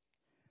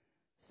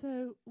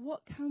 So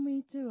what can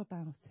we do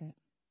about it?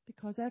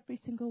 Because every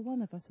single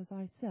one of us, as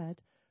I said,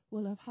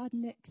 will have had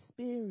an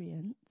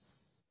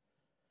experience,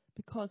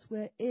 because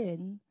we're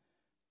in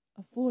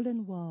a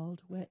fallen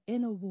world, we're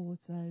in a war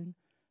zone,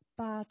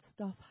 bad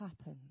stuff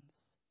happens.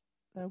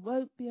 There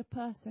won't be a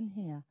person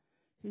here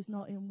who's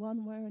not in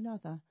one way or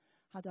another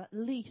had at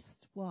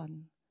least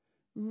one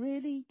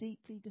really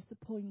deeply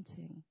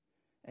disappointing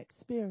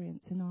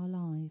experience in our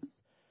lives.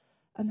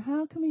 And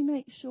how can we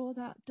make sure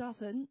that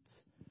doesn't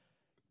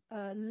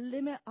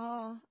limit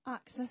our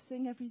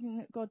accessing everything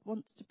that God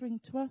wants to bring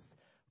to us?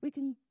 We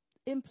can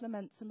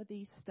implement some of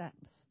these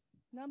steps.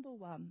 Number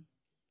one,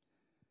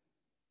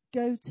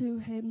 go to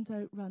him,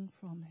 don't run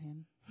from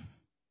him.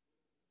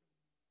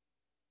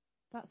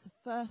 That's the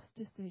first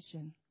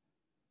decision.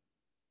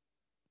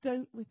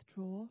 Don't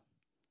withdraw.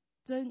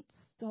 Don't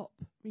stop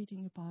reading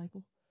your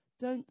Bible.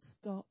 Don't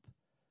stop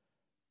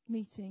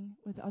meeting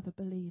with other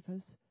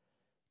believers.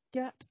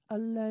 Get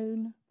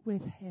alone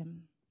with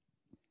him.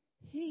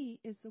 He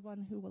is the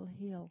one who will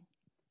heal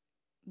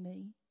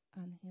me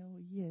and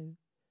heal you.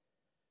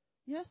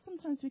 Yes,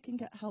 sometimes we can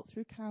get help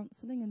through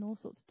counselling and all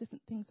sorts of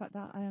different things like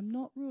that. I am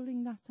not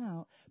ruling that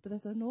out. But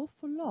there's an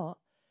awful lot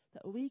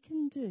that we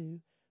can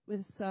do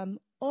with some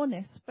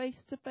honest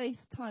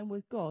face-to-face time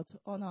with God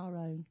on our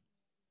own,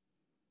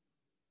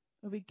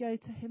 where we go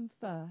to him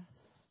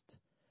first.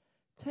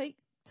 Take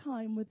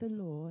time with the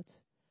Lord.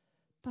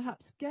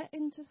 Perhaps get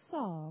into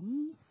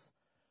Psalms.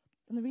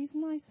 And the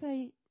reason I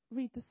say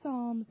read the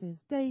Psalms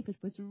is David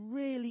was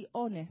really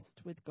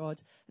honest with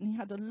God, and he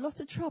had a lot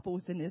of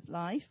troubles in his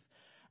life,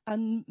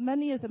 and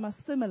many of them are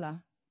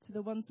similar to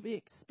the ones we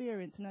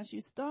experience. And as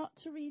you start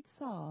to read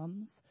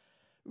Psalms,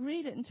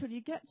 read it until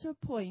you get to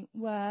a point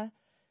where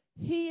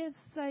he is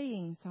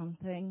saying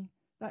something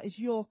that is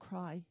your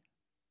cry.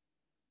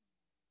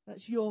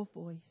 That's your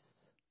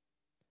voice.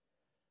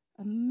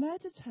 And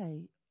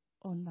meditate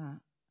on that,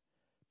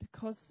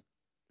 because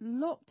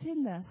locked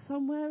in there,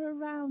 somewhere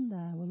around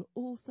there, will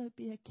also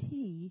be a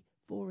key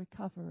for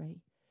recovery,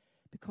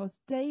 because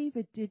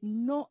David did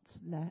not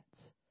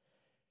let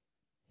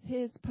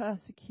his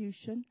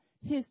persecution,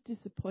 his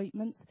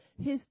disappointments,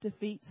 his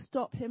defeat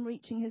stop him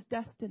reaching his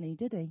destiny,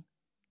 did he?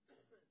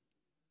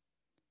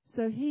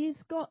 So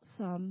he's got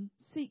some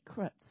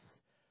secrets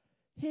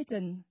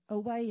hidden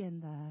away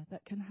in there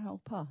that can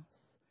help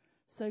us.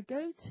 So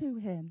go to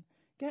him,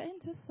 get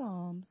into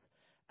Psalms,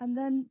 and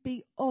then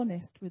be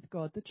honest with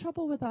God. The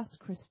trouble with us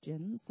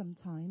Christians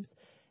sometimes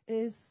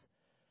is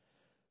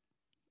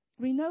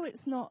we know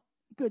it's not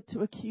good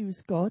to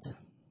accuse God,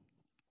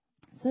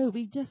 so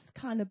we just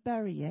kind of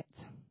bury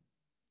it.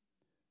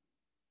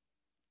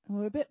 And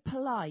we're a bit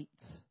polite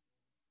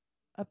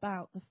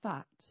about the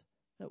fact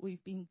that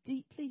we've been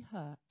deeply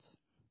hurt,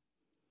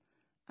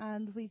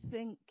 and we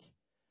think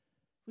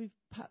we've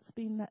perhaps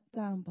been let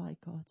down by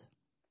God.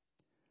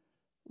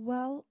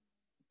 Well,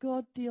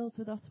 God deals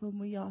with us when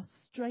we are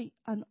straight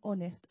and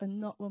honest, and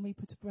not when we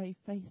put a brave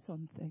face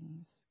on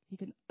things. He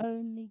can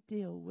only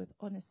deal with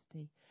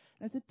honesty.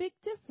 There's a big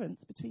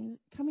difference between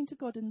coming to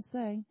God and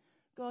saying,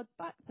 God,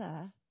 back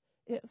there,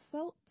 it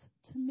felt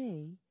to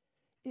me,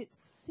 it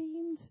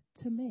seemed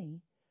to me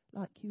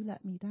like you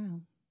let me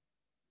down,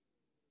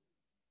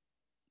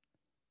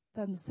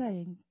 than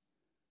saying,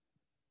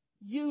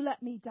 you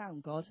let me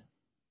down, God.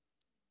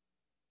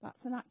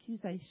 That's an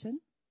accusation.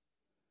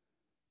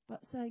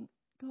 But saying,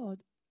 God,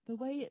 the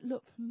way it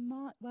looked from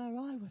where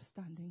I was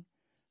standing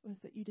was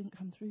that you didn't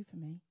come through for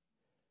me.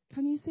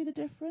 Can you see the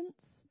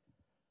difference?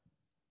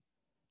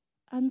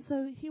 And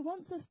so he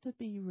wants us to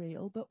be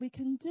real, but we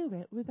can do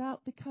it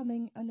without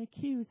becoming an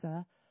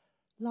accuser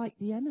like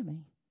the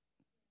enemy.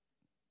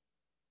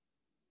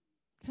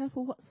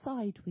 Careful what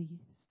side we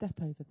step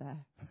over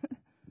there.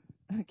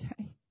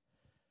 Okay.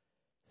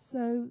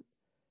 So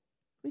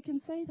we can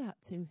say that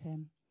to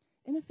him.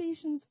 In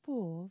Ephesians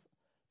 4,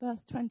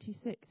 verse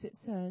 26, it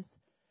says,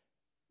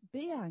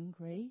 be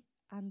angry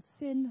and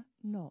sin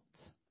not.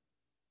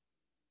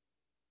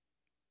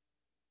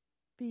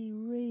 Be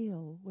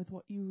real with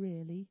what you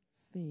really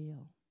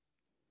feel.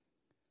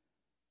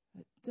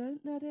 But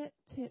don't let it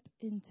tip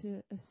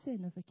into a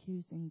sin of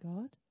accusing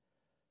God.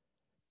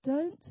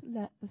 Don't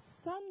let the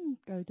sun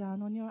go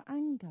down on your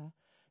anger.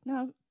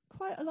 Now,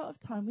 quite a lot of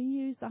time we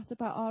use that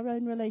about our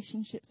own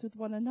relationships with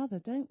one another,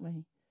 don't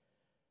we?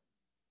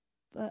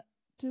 But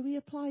do we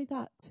apply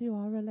that to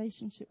our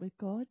relationship with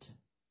God?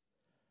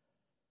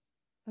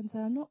 And so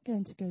I'm not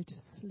going to go to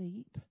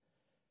sleep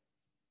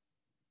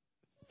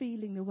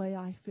feeling the way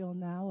I feel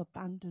now,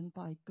 abandoned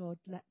by God,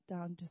 let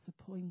down,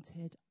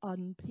 disappointed,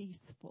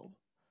 unpeaceful,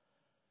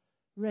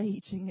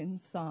 raging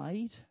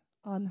inside,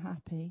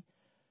 unhappy.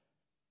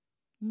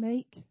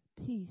 Make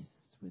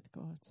peace with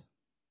God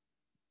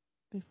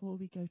before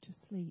we go to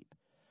sleep.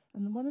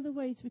 And one of the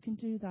ways we can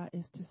do that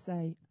is to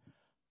say,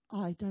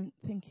 I don't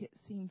think it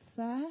seemed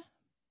fair.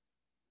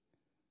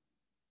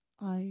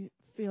 I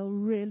feel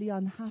really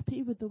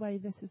unhappy with the way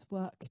this has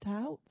worked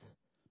out.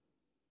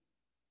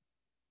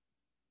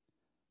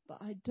 But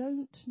I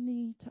don't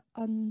need to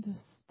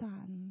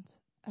understand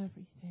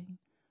everything.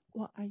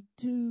 What I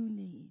do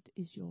need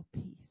is your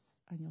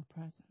peace and your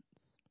presence.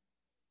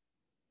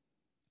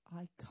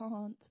 I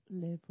can't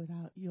live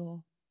without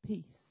your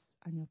peace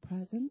and your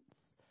presence.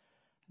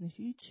 And if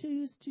you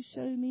choose to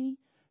show me,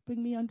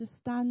 bring me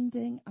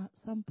understanding at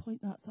some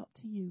point, that's up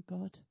to you,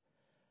 God.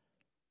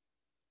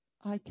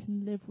 I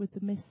can live with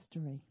the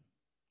mystery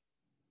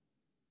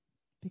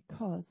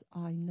because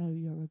I know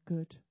you're a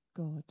good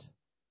God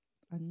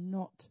and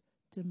not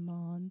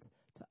demand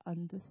to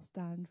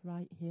understand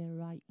right here,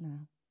 right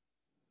now.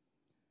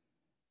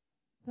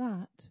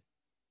 That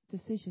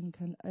decision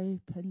can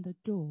open the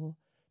door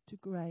to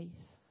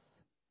grace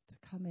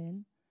to come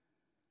in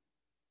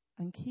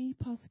and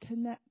keep us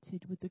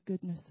connected with the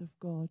goodness of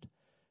God,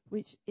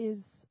 which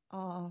is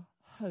our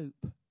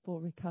hope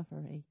for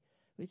recovery,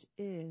 which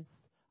is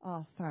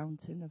our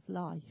fountain of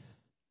life.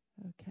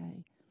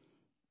 Okay.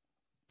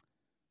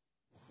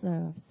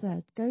 So I've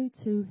said, go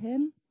to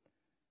him.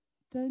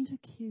 Don't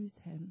accuse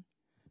him.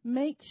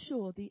 Make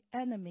sure the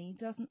enemy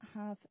doesn't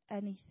have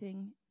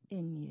anything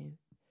in you.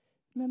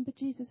 Remember,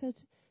 Jesus said,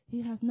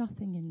 he has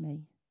nothing in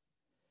me.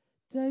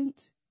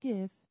 Don't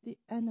give the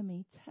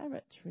enemy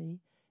territory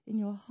in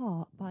your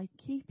heart by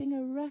keeping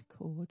a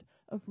record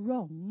of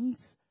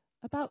wrongs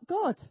about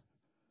God.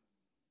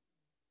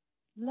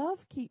 Love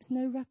keeps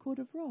no record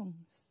of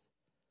wrongs.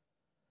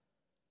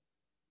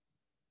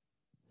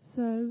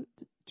 So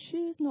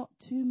choose not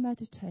to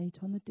meditate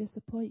on the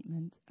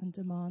disappointment and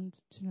demand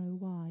to know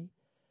why.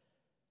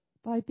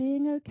 By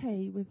being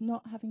okay with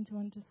not having to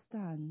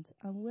understand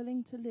and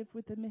willing to live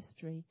with the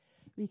mystery,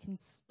 we can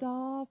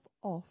starve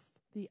off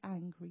the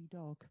angry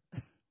dog.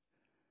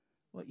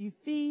 What you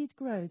feed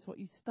grows, what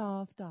you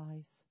starve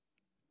dies.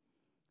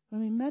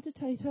 When we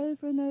meditate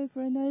over and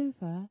over and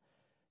over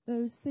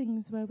those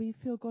things where we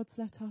feel God's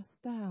let us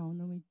down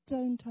and we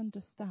don't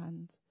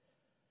understand,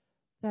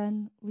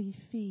 then we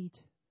feed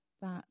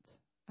that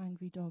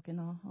angry dog in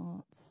our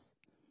hearts.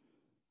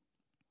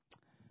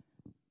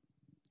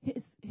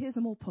 Here's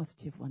a more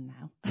positive one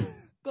now.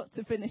 got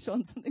to finish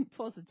on something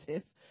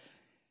positive.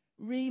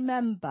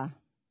 Remember.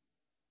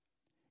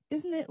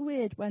 Isn't it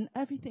weird when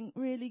everything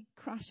really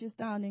crashes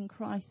down in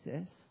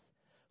crisis?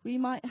 We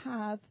might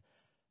have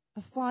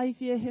a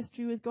 5-year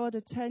history with God,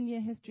 a 10-year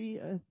history,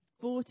 a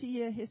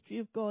 40-year history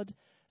of God,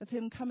 of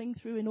him coming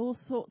through in all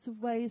sorts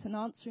of ways and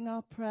answering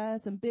our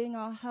prayers and being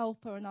our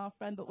helper and our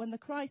friend. But when the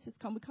crisis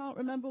comes, we can't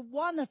remember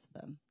one of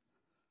them.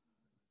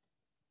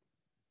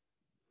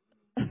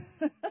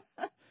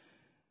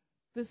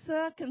 The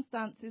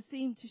circumstances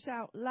seem to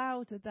shout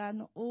louder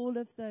than all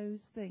of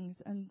those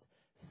things. And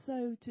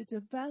so to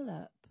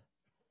develop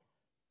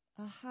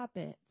a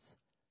habit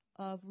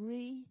of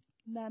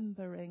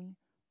remembering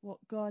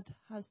what God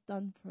has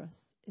done for us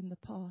in the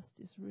past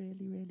is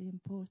really, really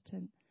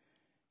important.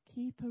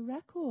 Keep a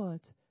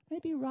record.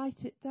 Maybe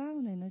write it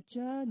down in a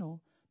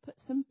journal. Put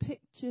some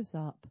pictures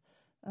up.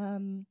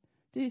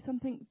 Do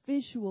something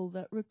visual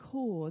that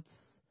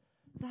records.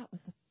 That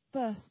was the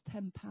first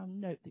 £10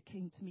 note that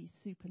came to me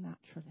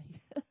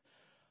supernaturally,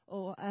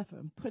 or whatever,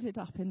 and put it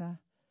up in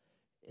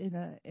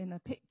a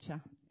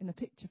picture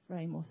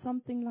frame or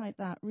something like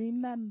that.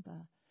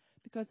 Remember,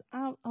 because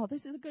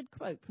this is a good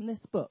quote from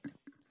this book.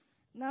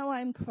 Now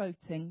I'm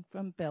quoting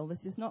from Bill.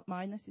 This is not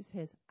mine, this is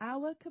his.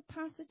 Our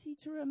capacity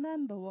to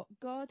remember what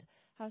God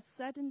has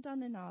said and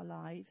done in our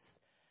lives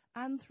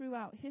and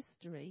throughout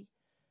history,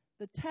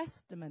 the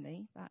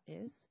testimony, that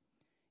is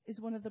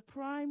one of the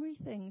primary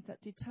things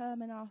that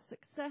determine our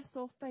success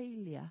or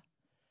failure.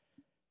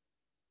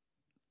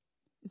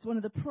 It's one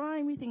of the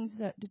primary things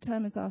that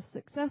determines our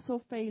success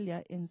or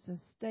failure in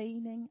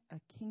sustaining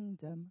a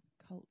kingdom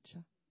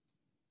culture.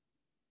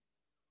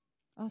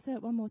 I'll say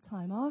it one more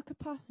time. Our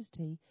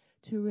capacity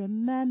to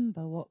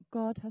remember what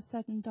God has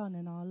said and done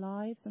in our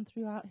lives and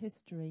throughout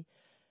history,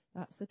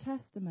 that's the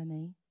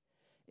testimony,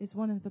 is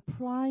one of the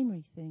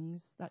primary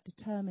things that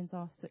determines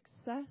our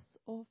success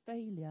or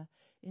failure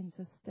in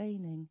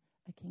sustaining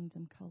a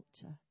kingdom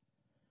culture.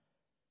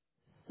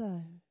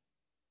 So,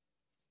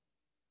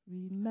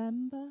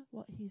 remember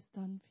what he's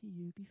done for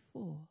you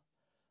before,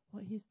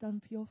 what he's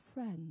done for your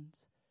friend,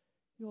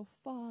 your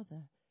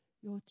father,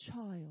 your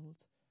child,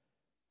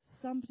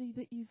 somebody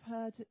that you've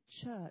heard at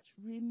church.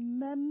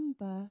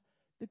 Remember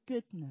the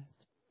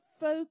goodness.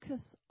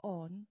 Focus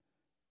on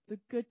the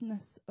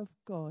goodness of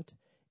God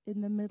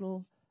in the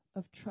middle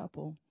of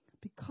trouble.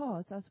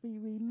 Because as we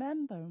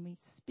remember and we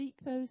speak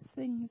those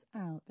things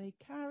out, they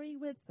carry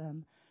with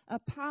them a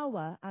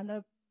power and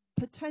a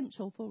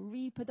potential for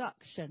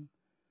reproduction,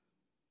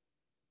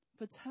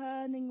 for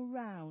turning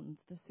round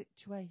the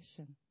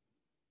situation.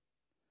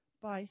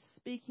 By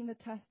speaking the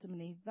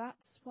testimony,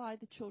 that's why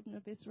the children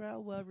of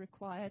Israel were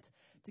required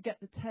to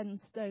get the 10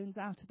 stones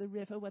out of the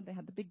river when they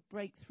had the big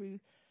breakthrough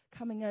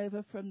coming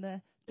over from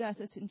the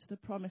desert into the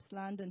promised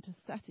land, and to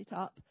set it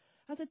up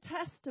as a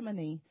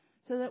testimony,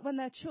 so that when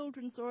their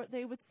children saw it,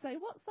 they would say,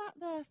 "What's that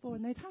there for?"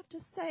 And they'd have to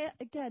say it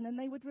again, and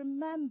they would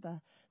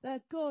remember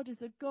their God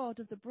is a God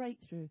of the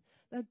breakthrough.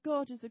 Their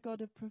God is a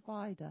God of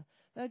provider.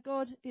 Their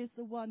God is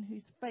the one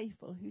who's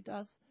faithful, who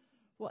does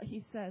what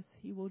he says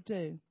he will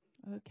do.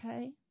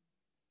 Okay?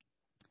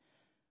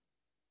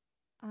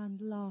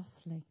 And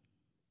lastly,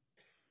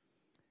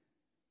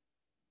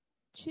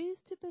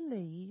 choose to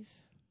believe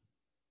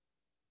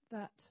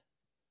that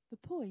the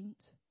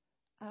point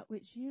at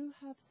which you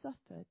have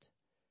suffered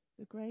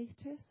the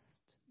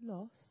greatest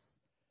loss,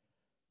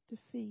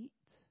 defeat,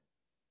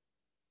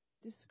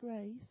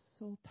 disgrace,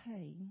 or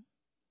pain,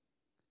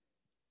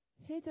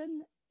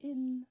 hidden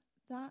in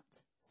that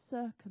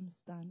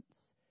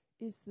circumstance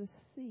is the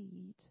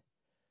seed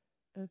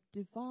of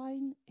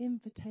divine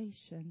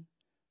invitation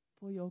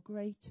for your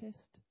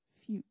greatest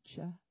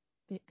future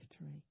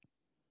victory.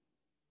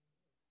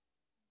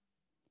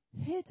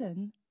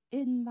 Hidden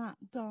in that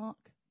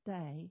dark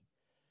day,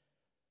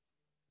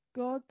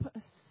 God put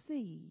a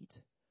seed,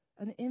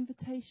 an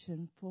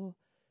invitation for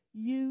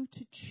you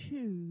to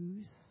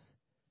choose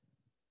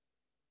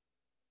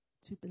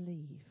to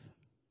believe,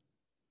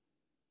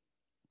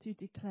 to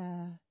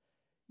declare,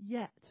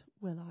 "Yet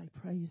will I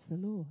praise the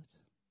Lord.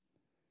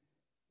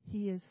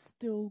 He is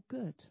still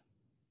good."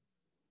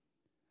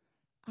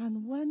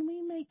 And when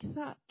we make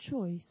that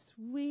choice,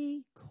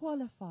 we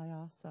qualify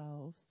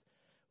ourselves.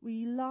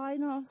 We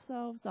line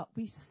ourselves up.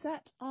 We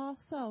set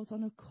ourselves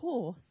on a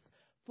course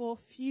for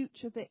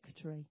future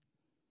victory.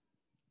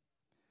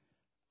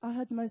 I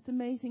heard the most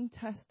amazing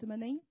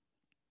testimony,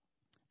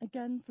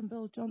 again from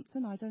Bill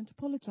Johnson. I don't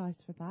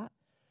apologise for that.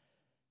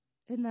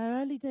 In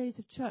their early days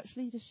of church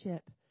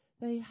leadership,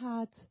 they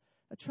had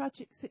a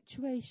tragic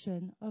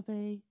situation of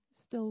a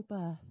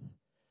stillbirth.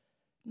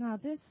 Now,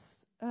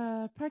 this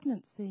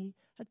pregnancy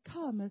had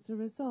come as a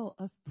result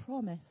of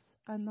promise,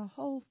 and the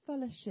whole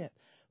fellowship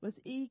was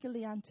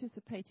eagerly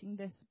anticipating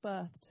this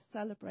birth to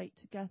celebrate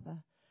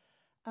together.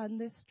 And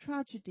this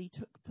tragedy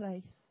took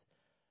place,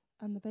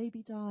 and the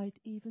baby died,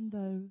 even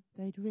though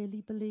they'd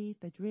really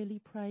believed, they'd really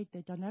prayed,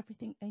 they'd done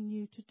everything they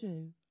knew to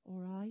do, all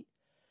right?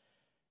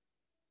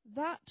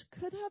 That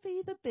could have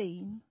either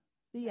been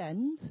the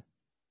end,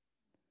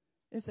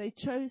 if they'd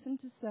chosen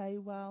to say,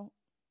 "Well,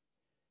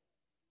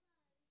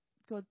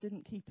 God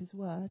didn't keep his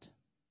word.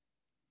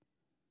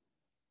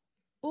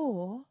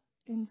 Or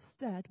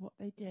instead what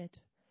they did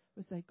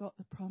was they got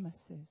the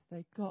promises.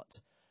 They got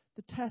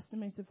the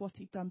testimonies of what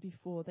he'd done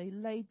before. They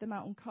laid them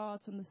out on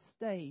cards on the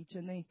stage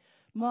and they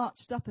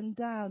marched up and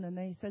down and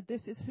they said,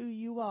 this is who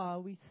you are.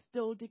 We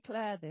still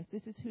declare this.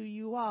 This is who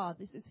you are.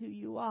 This is who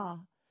you are.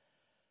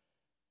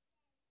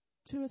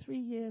 2 or 3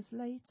 years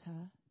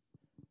later,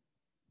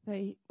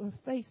 they were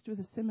faced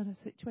with a similar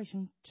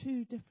situation,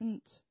 2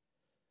 different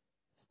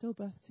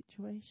stillbirth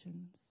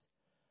situations.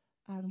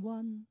 And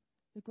one,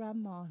 the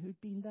grandma who'd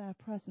been there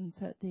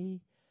present at the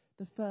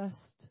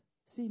first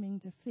seeming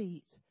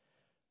defeat,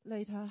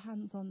 laid her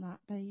hands on that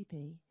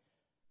baby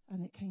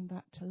and it came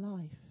back to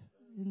life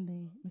in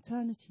the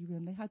maternity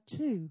room. They had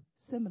 2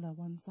 similar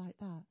ones like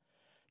that.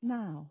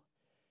 Now,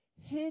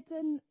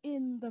 hidden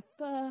in the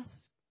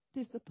first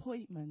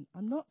disappointment,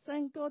 I'm not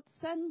saying God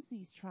sends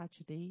these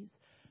tragedies,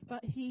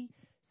 but he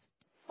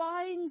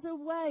finds a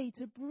way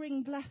to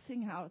bring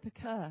blessing out of the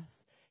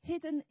curse.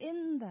 Hidden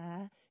in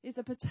there is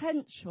a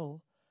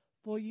potential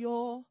for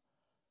your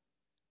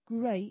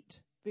great,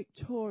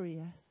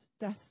 victorious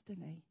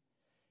destiny.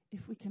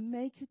 If we can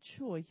make a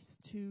choice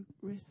to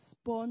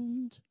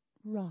respond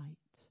right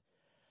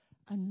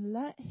and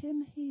let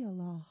him heal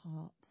our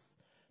hearts,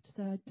 to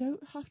say, I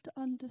don't have to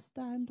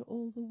understand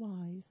all the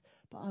whys,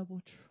 but I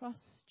will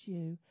trust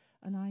you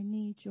and I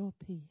need your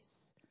peace.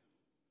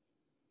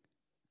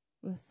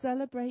 We'll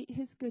celebrate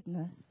his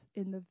goodness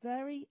in the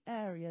very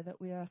area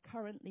that we are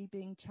currently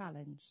being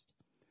challenged.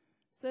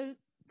 So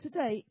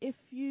today, if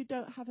you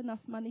don't have enough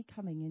money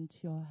coming into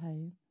your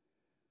home,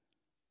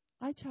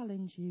 I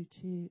challenge you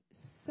to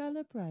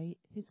celebrate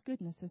his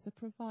goodness as a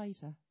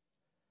provider.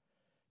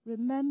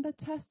 Remember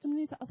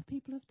testimonies that other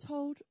people have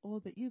told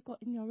or that you've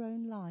got in your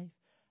own life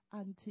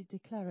and to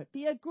declare it.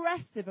 Be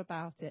aggressive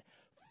about it.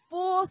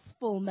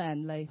 Forceful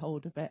men lay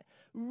hold of it.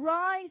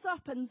 Rise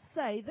up and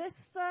say, this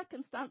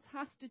circumstance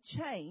has to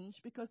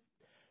change because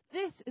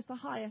this is the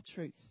higher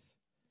truth.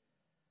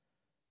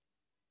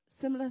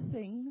 Similar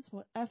things,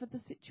 whatever the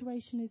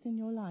situation is in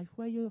your life,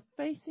 where you're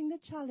facing the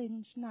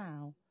challenge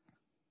now,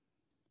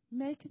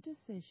 make a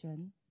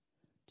decision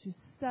to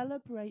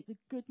celebrate the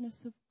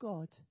goodness of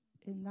God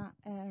in that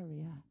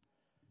area.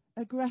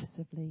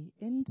 Aggressively,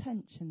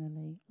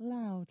 intentionally,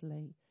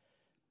 loudly.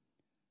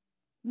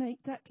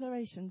 Make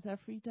declarations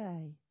every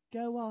day.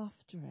 Go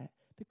after it.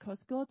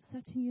 Because God's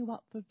setting you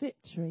up for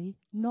victory,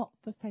 not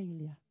for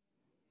failure.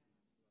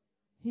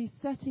 He's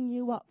setting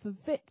you up for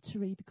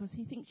victory because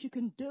he thinks you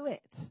can do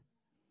it. You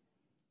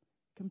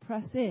can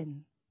press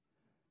in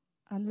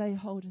and lay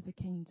hold of the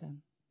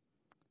kingdom.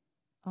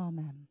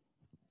 Amen.